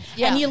ad.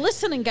 Yeah. And you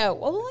listen and go,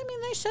 well, I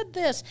mean, they said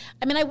this.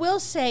 I mean, I will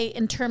say,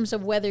 in terms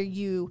of whether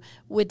you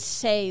would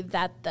say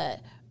that the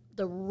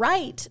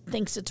right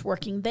thinks it's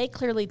working, they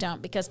clearly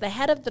don't, because the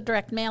head of the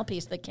direct mail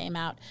piece that came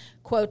out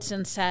quotes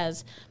and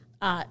says,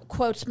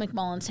 quotes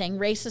McMullin saying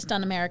racist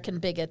un-American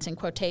bigots in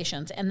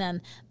quotations, and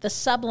then the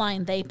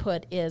subline they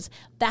put is,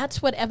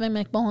 that's what Evan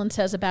McMullin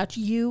says about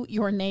you,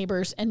 your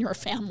neighbors, and your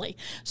family.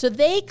 So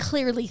they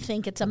clearly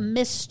think it's a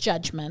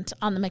misjudgment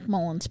on the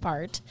McMullin's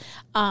part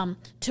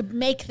to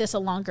make this a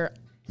longer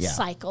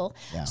cycle.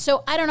 Yeah.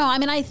 So I don't know. I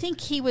mean, I think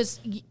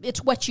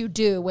it's what you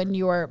do when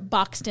you're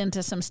boxed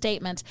into some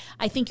statements.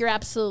 I think you're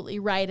absolutely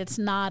right. It's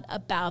not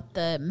about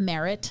the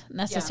merit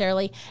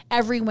necessarily. Yeah.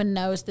 Everyone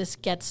knows this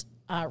gets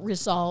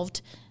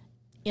resolved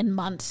in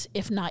months,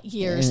 if not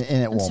years.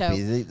 And it won't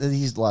be.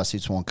 These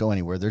lawsuits won't go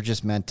anywhere. They're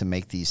just meant to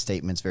make these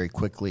statements very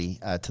quickly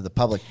to the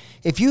public.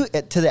 If you,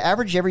 to the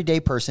average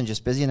everyday person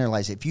just busy in their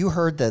lives, if you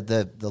heard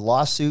the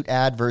lawsuit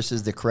ad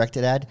versus the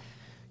corrected ad,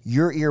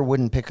 your ear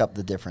wouldn't pick up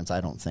the difference, I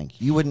don't think.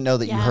 You wouldn't know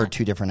that you heard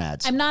two different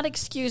ads. I'm not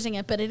excusing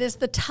it, but it is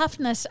the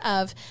toughness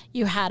of,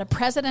 you had a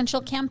presidential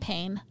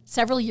campaign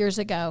several years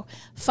ago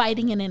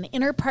fighting in an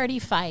inter-party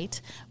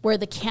fight where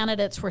the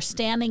candidates were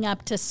standing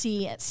up to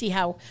see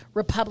how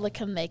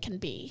Republican they can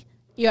be.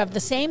 You have the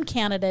same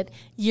candidate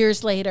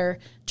years later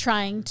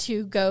trying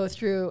to go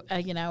through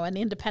an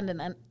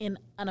independent and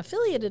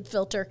unaffiliated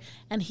filter,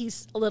 and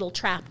he's a little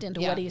trapped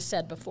into what he's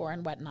said before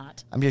and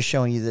whatnot. I'm just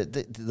showing you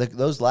that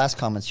those last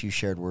comments you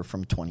shared were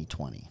from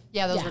 2020.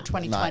 Yeah, those were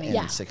 2020.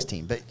 Not in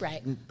 16.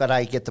 But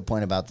I get the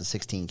point about the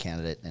 16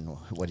 candidate and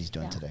what he's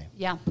doing today.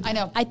 Yeah, I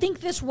know. I think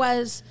this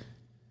was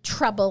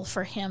trouble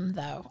for him,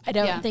 though. I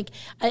don't think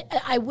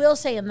I will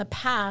say, in the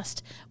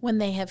past when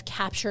they have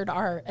captured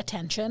our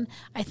attention,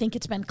 I think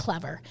it's been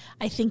clever.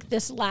 I think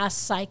this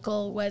last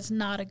cycle was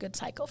not a good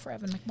cycle for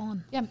Evan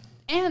McMullin. Yeah.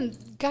 And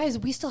guys,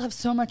 we still have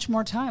so much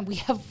more time. We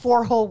have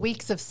 4 whole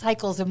weeks of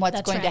cycles and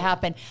what's going to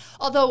happen.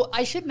 Although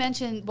I should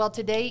mention,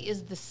 today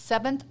is the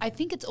 7th. I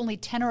think it's only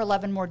 10 or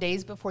 11 more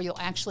days before you'll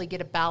actually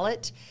get a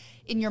ballot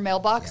in your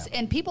mailbox,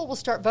 and people will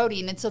start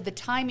voting, and so the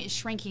time is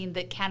shrinking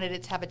that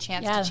candidates have a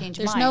chance to change minds.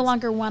 There's no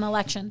longer one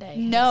election day.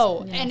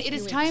 No, and it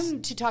is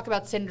time to talk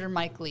about Senator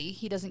Mike Lee.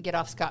 He doesn't get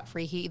off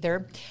scot-free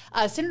either.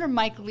 Senator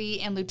Mike Lee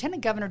and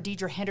Lieutenant Governor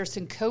Deidre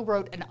Henderson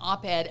co-wrote an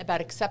op-ed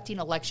about accepting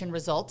election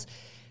results.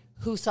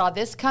 Who saw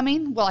this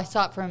coming? Well, I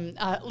saw it from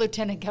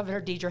Lieutenant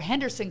Governor Deidre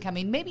Henderson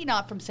coming, maybe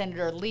not from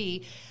Senator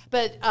Lee,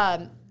 but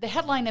the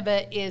headline of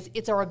it is,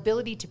 it's our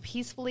ability to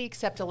peacefully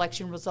accept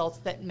election results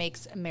that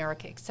makes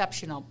America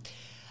exceptional.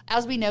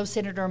 As we know,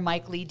 Senator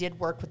Mike Lee did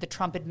work with the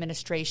Trump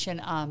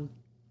administration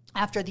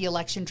after the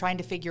election, trying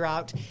to figure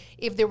out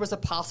if there was a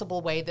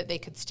possible way that they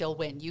could still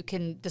win. You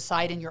can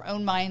decide in your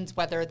own minds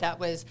whether that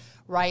was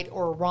right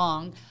or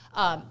wrong.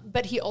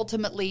 But he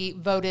ultimately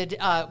voted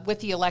with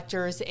the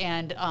electors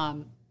and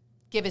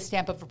give his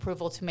stamp of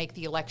approval to make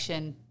the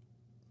election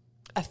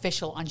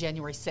official on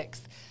January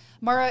 6th.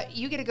 Mara,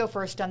 you get to go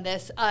first on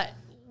this.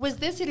 Was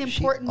this an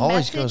important She always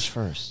message? goes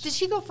first. Did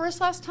she go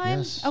first last time?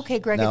 Yes. Okay,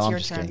 Greg, No, it's I'm your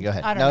just turn. kidding. Go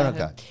ahead. I don't No, know.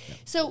 go ahead. Yeah.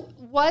 So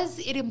was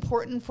it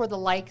important for the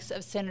likes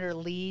of Senator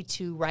Lee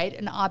to write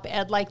an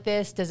op-ed like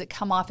this? Does it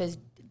come off as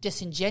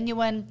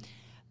disingenuous?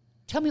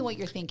 Tell me what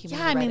you're thinking.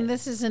 Yeah, when you read it.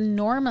 this is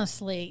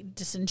enormously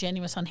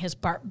disingenuous on his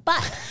part,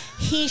 but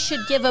he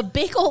should give a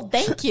big old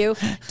thank you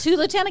to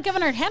Lieutenant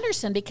Governor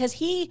Henderson because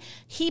he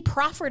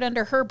proffered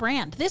under her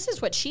brand. This is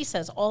what she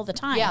says all the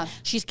time. Yeah.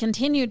 She's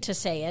continued to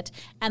say it.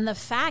 And the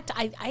fact,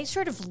 I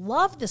sort of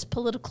love this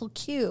political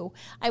cue.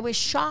 I was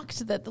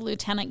shocked that the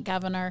Lieutenant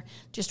Governor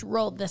just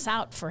rolled this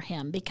out for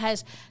him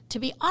because, to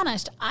be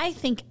honest, I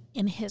think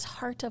in his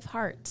heart of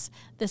hearts,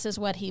 this is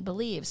what he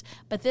believes.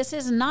 But this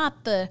is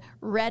not the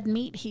red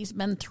meat he's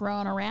been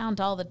throwing around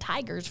all the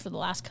tigers for the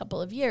last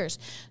couple of years.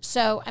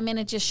 So,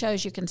 it just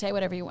shows you can say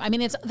whatever you want.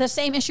 It's the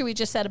same issue we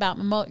just said about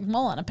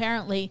Mullen.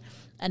 Apparently,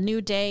 a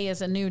new day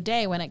is a new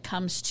day when it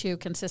comes to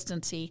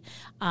consistency.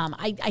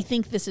 I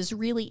think this is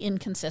really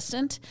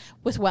inconsistent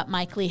with what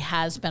Mike Lee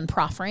has been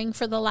proffering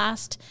for the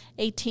last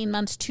 18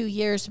 months, 2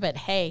 years. But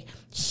hey,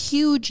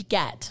 huge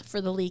get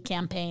for the Lee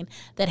campaign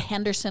that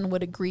Henderson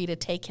would agree to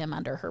take him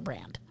under her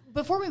brand.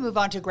 Before we move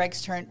on to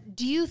Greg's turn,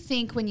 do you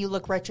think when you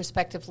look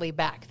retrospectively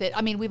back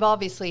that, we've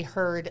obviously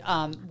heard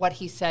what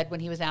he said when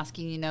he was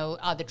asking,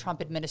 the Trump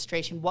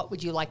administration, what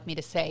would you like me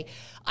to say?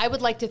 I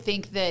would like to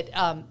think that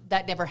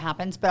that never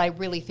happens, but I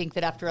really think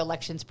that after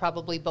elections,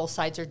 probably both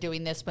sides are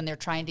doing this when they're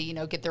trying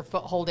to, get their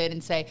foothold in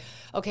and say,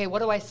 okay,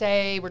 what do I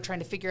say? We're trying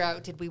to figure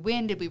out, did we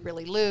win? Did we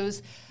really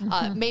lose?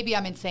 Maybe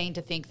I'm insane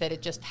to think that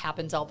it just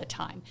happens all the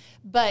time.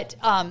 But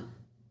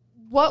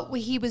what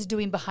he was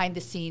doing behind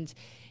the scenes,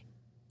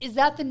 is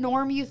that the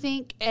norm, you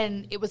think,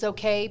 and it was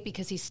okay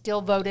because he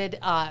still voted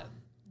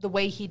the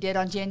way he did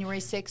on January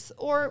 6th?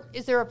 Or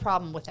is there a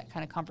problem with that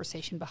kind of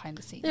conversation behind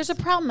the scenes? There's a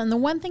problem. And the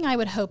one thing I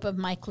would hope of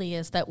Mike Lee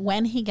is that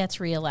when he gets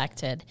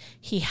reelected,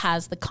 he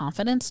has the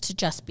confidence to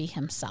just be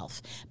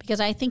himself. Because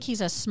I think he's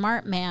a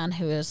smart man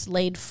who has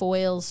laid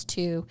foils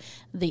to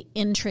the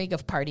intrigue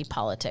of party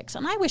politics.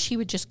 And I wish he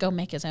would just go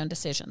make his own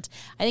decisions.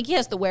 I think he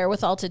has the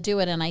wherewithal to do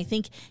it. And I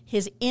think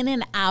his in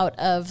and out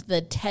of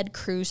the Ted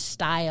Cruz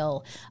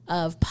style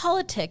of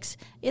politics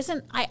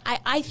isn't,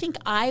 I think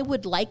I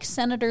would like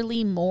Senator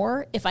Lee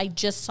more if I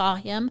just saw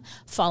him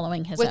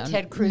following his own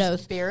Ted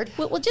Cruz's beard.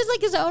 Well, just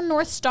like his own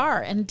North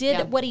Star and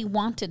did what he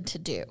wanted to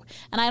do.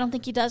 And I don't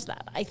think he does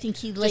that. I think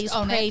he lays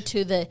prey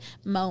to the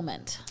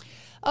moment.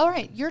 All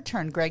right, your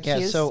turn, Greg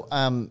Hughes. So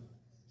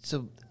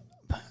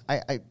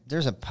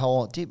there's a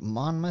poll,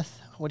 Monmouth.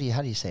 How do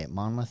you say it?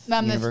 Monmouth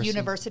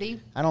University.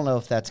 I don't know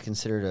if that's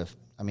considered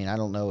I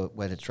don't know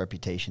what its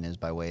reputation is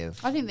by way of.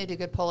 I think they do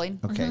good polling.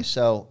 Okay,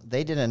 so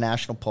they did a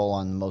national poll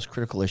on the most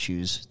critical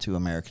issues to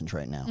Americans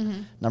right now.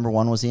 Number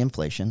one was the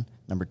inflation.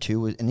 Number two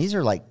was, and these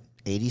are like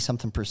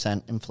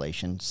 80-something%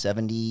 inflation.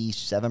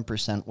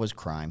 77% was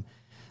crime.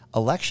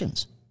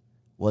 Elections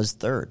was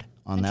third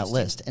on that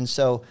list. And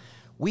so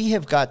we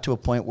have got to a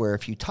point where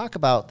if you talk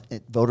about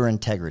voter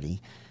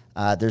integrity,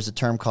 there's a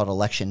term called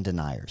election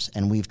deniers,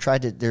 and we've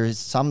tried to. There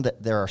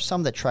are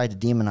some that try to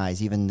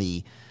demonize even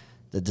the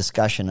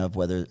discussion of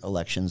whether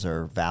elections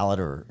are valid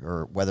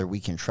or whether we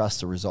can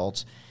trust the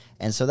results.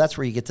 And so that's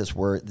where you get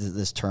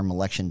this term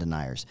election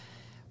deniers.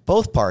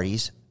 Both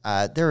parties,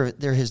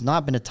 there has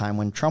not been a time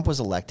when Trump was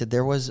elected,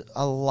 there was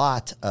a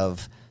lot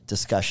of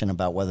discussion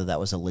about whether that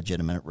was a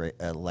legitimate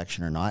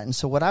election or not. And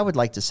so what I would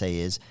like to say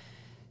is,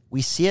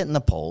 we see it in the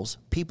polls.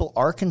 People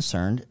are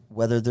concerned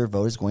whether their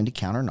vote is going to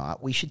count or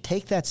not. We should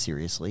take that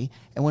seriously.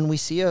 And when we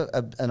see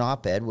an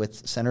op-ed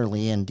with Senator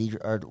Lee and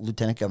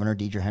Lieutenant Governor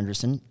Deidre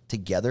Henderson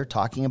together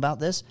talking about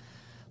this,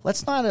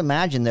 let's not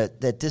imagine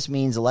that this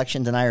means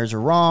election deniers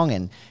are wrong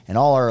and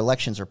all our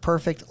elections are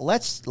perfect.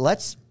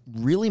 Let's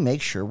really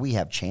make sure we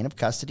have chain of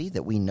custody,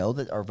 that we know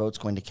that our vote's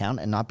going to count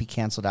and not be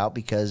canceled out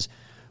because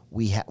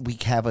we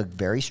have a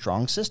very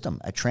strong system,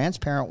 a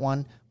transparent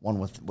one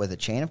with a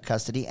chain of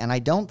custody. And I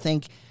don't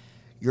think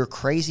you're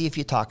crazy if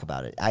you talk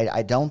about it.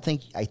 I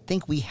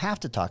think we have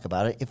to talk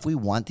about it if we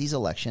want these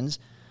elections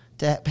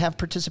to have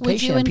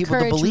participation and people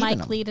to believe in them. Would you encourage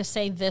Mike Lee to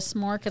say this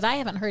more? Because I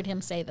haven't heard him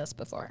say this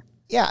before.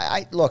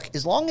 Yeah, look,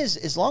 as long as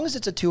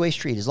it's a two-way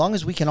street, as long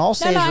as we can all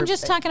say... No, I'm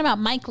just talking about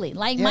Mike Lee.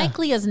 Mike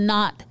Lee has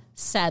not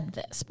said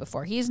this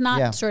before. He's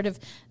not sort of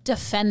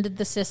defended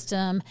the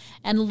system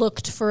and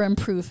looked for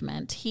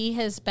improvement. He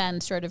has been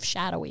sort of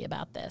shadowy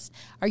about this.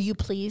 Are you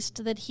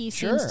pleased that he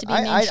seems to be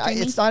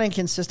mainstreaming? It's not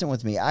inconsistent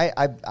with me.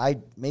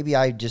 Maybe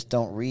I just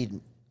don't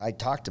read. I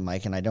talk to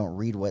Mike and I don't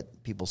read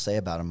what people say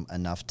about him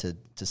enough to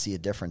see a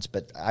difference.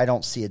 But I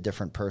don't see a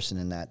different person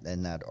in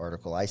that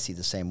article. I see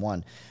the same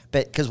one.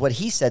 But because what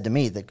he said to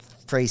me, the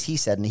phrase he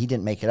said, and he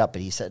didn't make it up,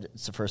 but he said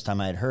it's the first time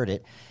I had heard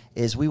it,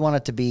 is we want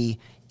it to be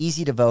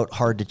easy to vote,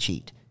 hard to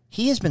cheat.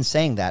 He has been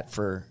saying that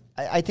for,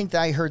 I think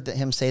that I heard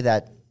him say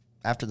that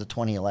after the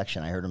 2020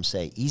 election. I heard him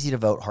say, easy to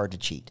vote, hard to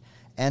cheat.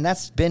 And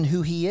that's been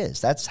who he is.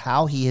 That's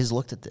how he has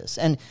looked at this.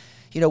 And,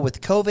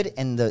 with COVID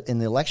and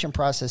the election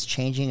process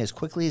changing as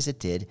quickly as it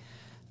did,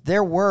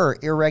 there were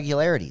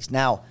irregularities.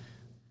 Now,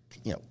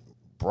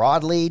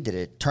 broadly, did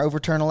it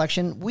overturn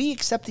election? We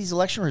accept these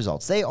election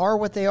results. They are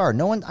what they are.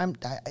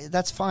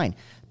 That's fine.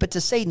 But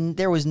to say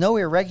there was no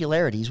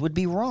irregularities would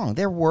be wrong.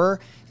 There were,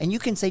 and you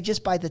can say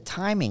just by the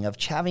timing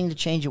of having to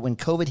change it when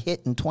COVID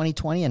hit in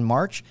 2020 in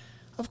March,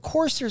 of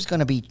course there's going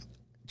to be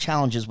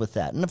challenges with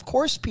that. And of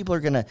course people are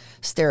going to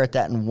stare at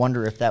that and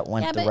wonder if that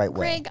went the right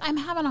way. Greg, I'm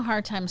having a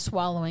hard time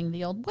swallowing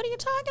the old, what are you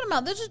talking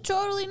about? This is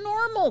totally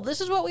normal.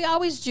 This is what we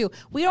always do.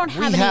 We don't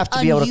have any have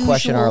to be able to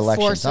question our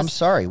elections. Forces. I'm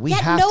sorry. We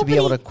have to be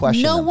able to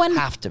question them.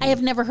 I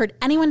have never heard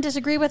anyone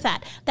disagree with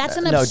that. That's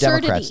an No,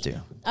 absurdity. Democrats do.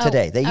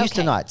 Today. They used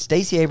to not.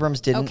 Stacey Abrams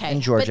didn't in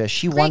Georgia.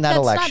 She won that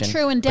election. That's not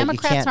true, and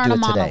Democrats aren't a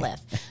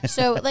monolith.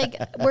 So,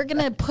 we're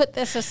going to put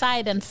this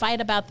aside and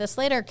fight about this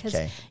later because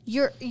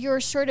you're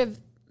sort of,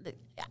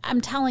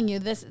 I'm telling you,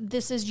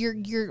 this is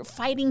you're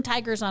fighting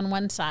tigers on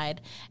one side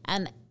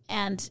and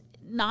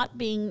not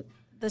being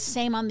the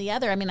same on the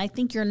other. I mean, I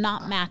think you're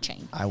not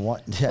matching. Now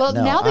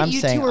that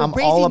you two are I'm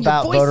raising all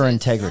about your voices, voter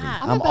integrity.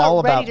 I'm all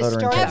about voter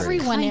integrity.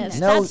 Everyone is.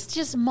 No, that's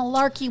just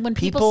malarkey when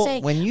people say,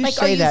 when you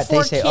say that,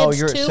 they say, "Oh,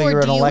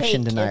 you're an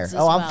election denier."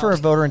 Oh, I'm for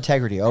voter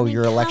integrity. Oh,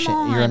 you're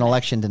an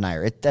election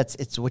denier.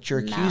 It's what you're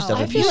accused of.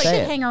 I if feel you like say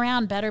you it. hang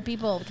around better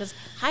people because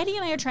Heidi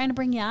and I are trying to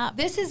bring you up.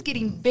 This is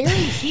getting very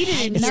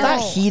heated. It's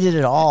not heated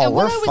at all. And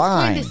We're what I was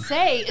fine. going to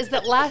say is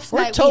that last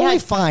We're night totally we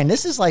had fine.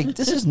 This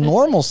is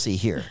normalcy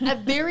here. a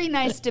very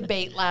nice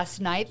debate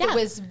last night that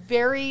was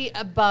very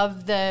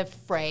above the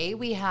fray.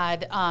 We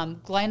had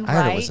Glenn Wright.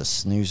 I heard it was a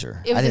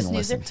snoozer. It was I didn't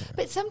a snoozer. listen to it.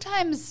 But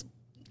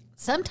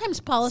Sometimes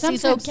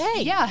policy's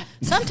okay. Yeah.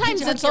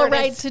 Sometimes it's all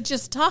right to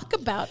just talk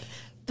about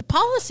the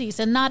policies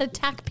and not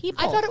attack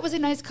people. I thought it was a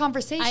nice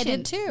conversation. I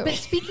did too. But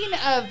speaking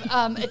of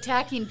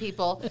attacking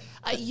people,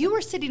 you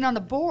were sitting on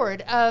a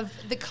board of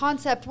the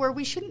concept where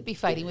we shouldn't be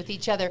fighting with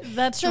each other.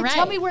 That's right. So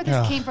tell me where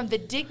this came from. The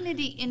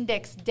Dignity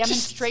Index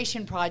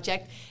Demonstration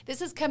Project.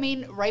 This is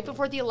coming right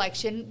before the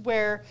election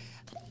where...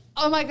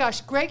 Oh my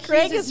gosh, Greg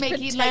Hughes is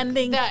making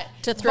pretending that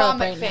to throw up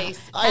vomit right face.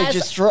 I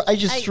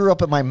just threw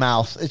up in my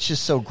mouth. It's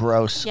just so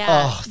gross.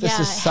 This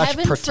is such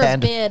Heaven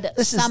pretend. Forbid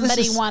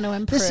somebody want to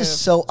improve. This is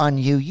so on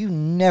you. You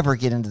never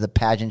get into the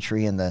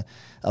pageantry and the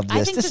of this.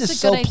 I think this this is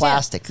is a good so idea.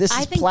 plastic. This I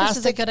is think plastic.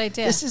 this is a good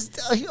idea. This is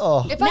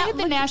If I had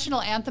the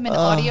national anthem in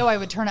audio, I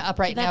would turn it up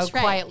right now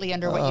quietly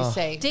under what you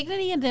say.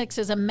 Dignity Index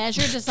is a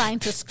measure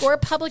designed to score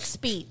public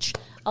speech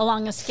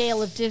along a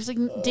scale of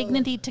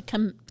dignity to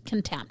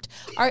contempt.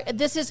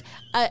 This is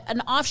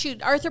an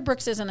offshoot. Arthur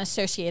Brooks isn't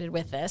associated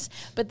with this,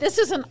 but this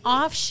is an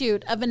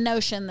offshoot of a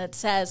notion that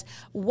says,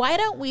 why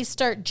don't we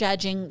start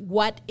judging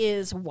what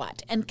is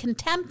what? And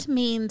contempt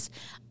means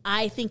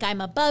I think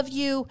I'm above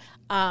you.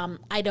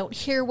 I don't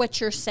hear what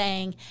you're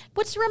saying.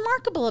 What's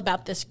remarkable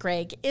about this,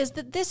 Greg, is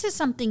that this is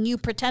something you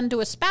pretend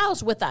to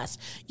espouse with us.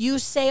 You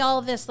say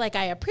all this like,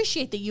 I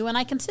appreciate that you and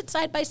I can sit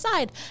side by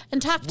side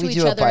and talk to each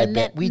other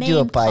and we do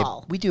it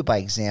by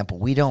example.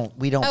 We don't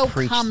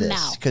preach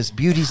this because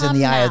beauty's in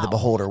the eye of the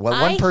beholder. What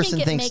one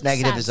person thinks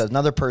negative is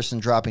another person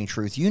dropping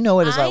truth. You know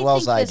it as well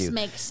as I do.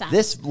 Makes sense.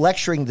 This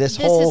lecturing, this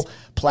whole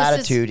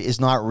platitude is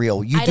not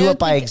real. You do it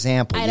by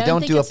example. You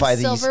don't do it by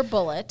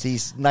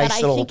these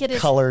nice little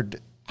colored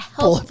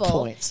bullet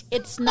points.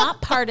 It's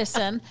not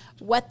partisan.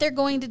 What they're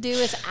going to do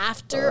is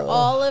after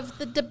all of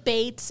the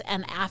debates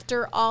and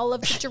after all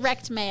of the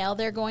direct mail,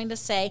 they're going to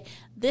say,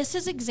 this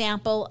is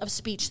example of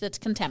speech that's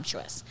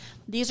contemptuous.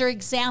 These are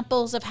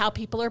examples of how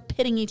people are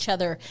pitting each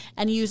other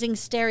and using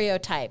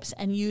stereotypes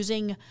and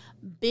using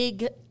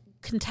big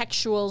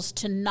contextuals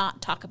to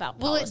not talk about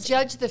policy. Will it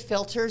judge the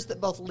filters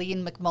that both Lee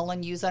and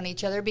McMullen use on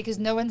each other? Because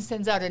no one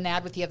sends out an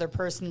ad with the other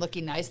person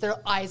looking nice. Their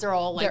eyes are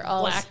all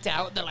blacked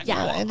out. They're like,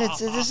 and this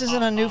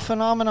isn't a new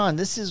phenomenon.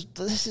 This is.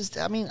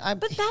 I mean,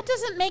 but that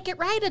doesn't make it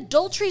right.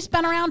 Adultery's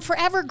been around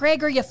forever.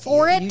 Greg, are you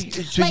for it?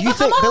 Let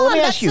me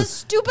ask you. That's a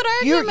stupid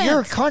argument.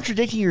 You're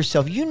contradicting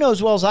yourself. You know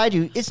as well as I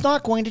do. It's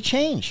not going to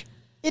change.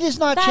 It is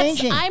not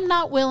changing. I'm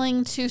not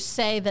willing to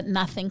say that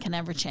nothing can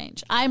ever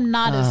change. I'm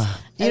not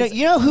as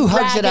you know who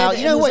hugs it out.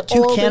 You know what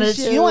two candidates.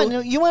 You want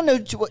to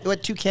know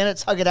what two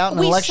candidates hug it out in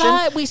an election?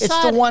 It's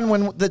the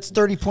one that's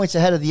 30 points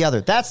ahead of the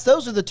other.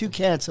 Those are the two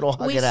candidates that'll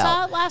hug it out. We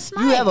saw it last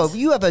night.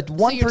 You have a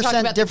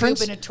 1% difference.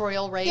 The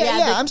gubernatorial race.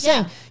 Yeah, I'm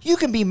saying you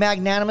can be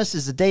magnanimous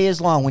as the day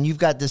is long when you've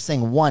got this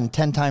thing won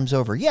 10 times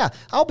over. Yeah,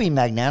 I'll be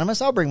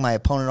magnanimous. I'll bring my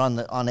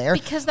opponent on the air.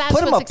 Because that's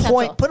what's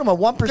acceptable. Put them a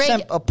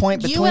 1% a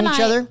point between each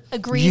other.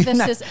 Agree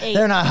this is a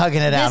They're not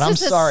hugging it out. this I'm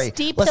is a sorry.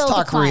 steep Let's hill to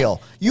talk climb.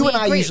 real. You We and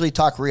I agree. usually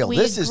talk real. We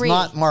This is agree.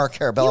 not Mara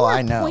Carabello. You are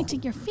I know.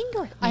 pointing your finger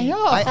at me. I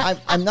know.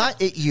 I'm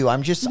not at you.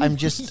 I'm just ranting.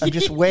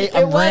 It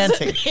I'm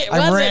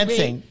wasn't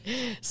ranting.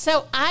 me.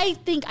 So I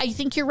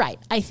think you're right.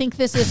 I think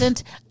this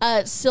isn't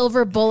a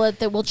silver bullet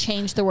that will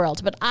change the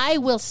world, but I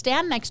will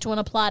stand next to and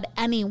applaud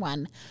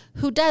anyone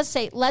who does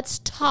say, let's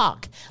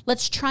talk.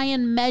 Let's try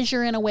and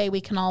measure in a way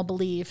we can all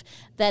believe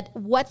that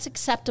what's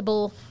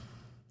acceptable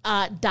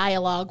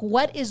dialogue,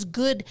 what is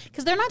good,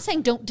 because they're not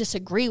saying don't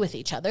disagree with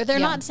each other. They're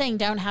not saying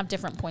don't have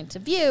different points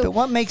of view. But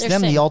what makes They're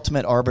them saying, the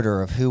ultimate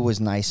arbiter of who was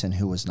nice and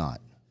who was not?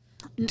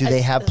 Do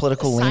they have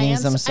political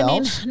leanings science.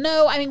 themselves?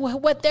 No. I mean,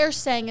 what they're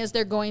saying is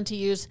they're going to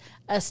use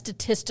a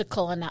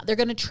statistical and they're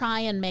going to try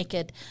and make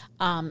it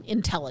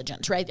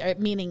intelligence, right?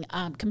 Meaning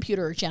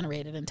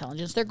computer-generated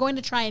intelligence. They're going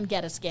to try and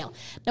get a scale.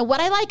 Now, what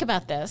I like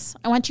about this,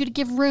 I want you to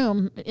give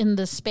room in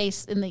the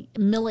space, in the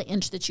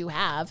milli-inch that you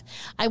have.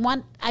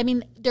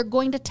 They're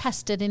going to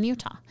test it in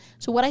Utah.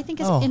 So what I think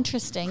is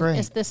interesting great.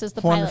 is this is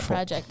the Wonderful.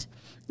 pilot project.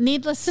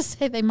 Needless to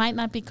say, they might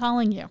not be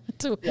calling you.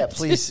 Yeah,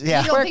 please.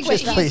 Yeah, You don't think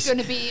just that please. he's going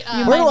to be...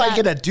 Where do might I not.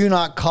 get a do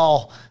not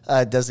call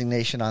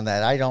designation on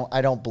that?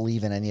 I don't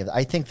believe in any of that.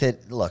 I think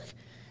that, look,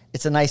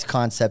 it's a nice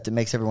concept. It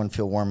makes everyone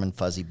feel warm and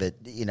fuzzy. But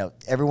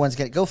everyone's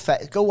going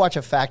to go watch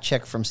a fact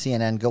check from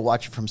CNN. Go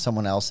watch it from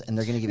someone else, and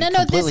they're going to give you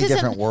completely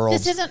different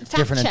worlds, This isn't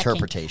different fact-checking.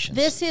 interpretations.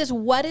 This is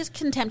what is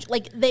contemptuous.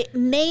 Like the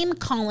name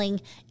calling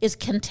is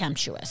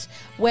contemptuous.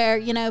 Where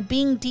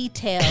being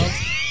detailed.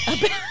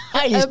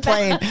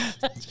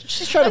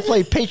 She's trying to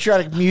play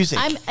patriotic music.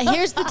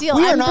 Here's the deal.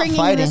 We are I'm not bringing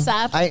fighting. this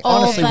up. Honestly,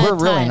 all the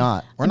we're really time.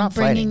 not. We're I'm not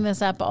bringing fighting.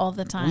 this up all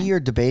the time. We are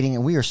debating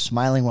and we are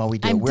smiling while we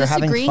do it. I'm We're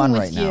having disagreeing fun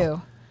with right you.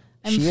 now.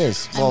 She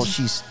is. Well,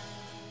 she's.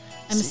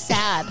 I'm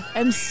sad.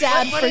 I'm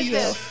sad What for is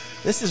you.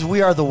 This is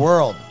We Are the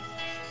World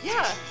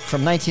Yeah.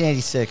 from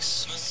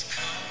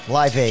 1986.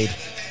 Live Aid.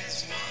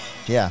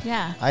 Yeah.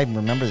 Yeah. I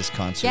remember this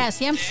concert. Yeah,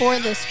 see, I'm for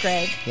this,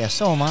 Greg. Yeah,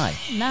 so am I.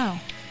 No.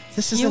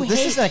 This You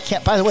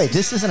isn't by the way,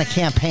 this isn't a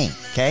campaign,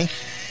 okay?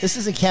 This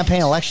isn't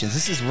campaign elections.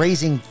 This is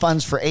raising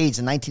funds for AIDS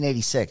in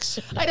 1986.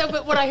 I know,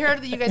 but when I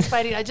heard that you guys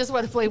fighting, I just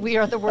want to play We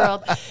Are the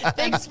World.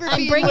 Thanks for I'm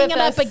being bringing with it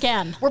us. up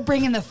again. We're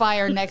bringing the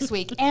fire next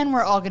week, and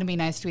we're all going to be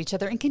nice to each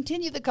other and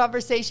continue the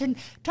conversation.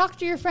 Talk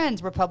to your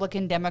friends,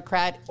 Republican,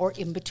 Democrat, or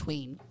in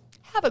between.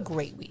 Have a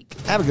great week.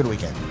 Have a good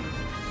weekend.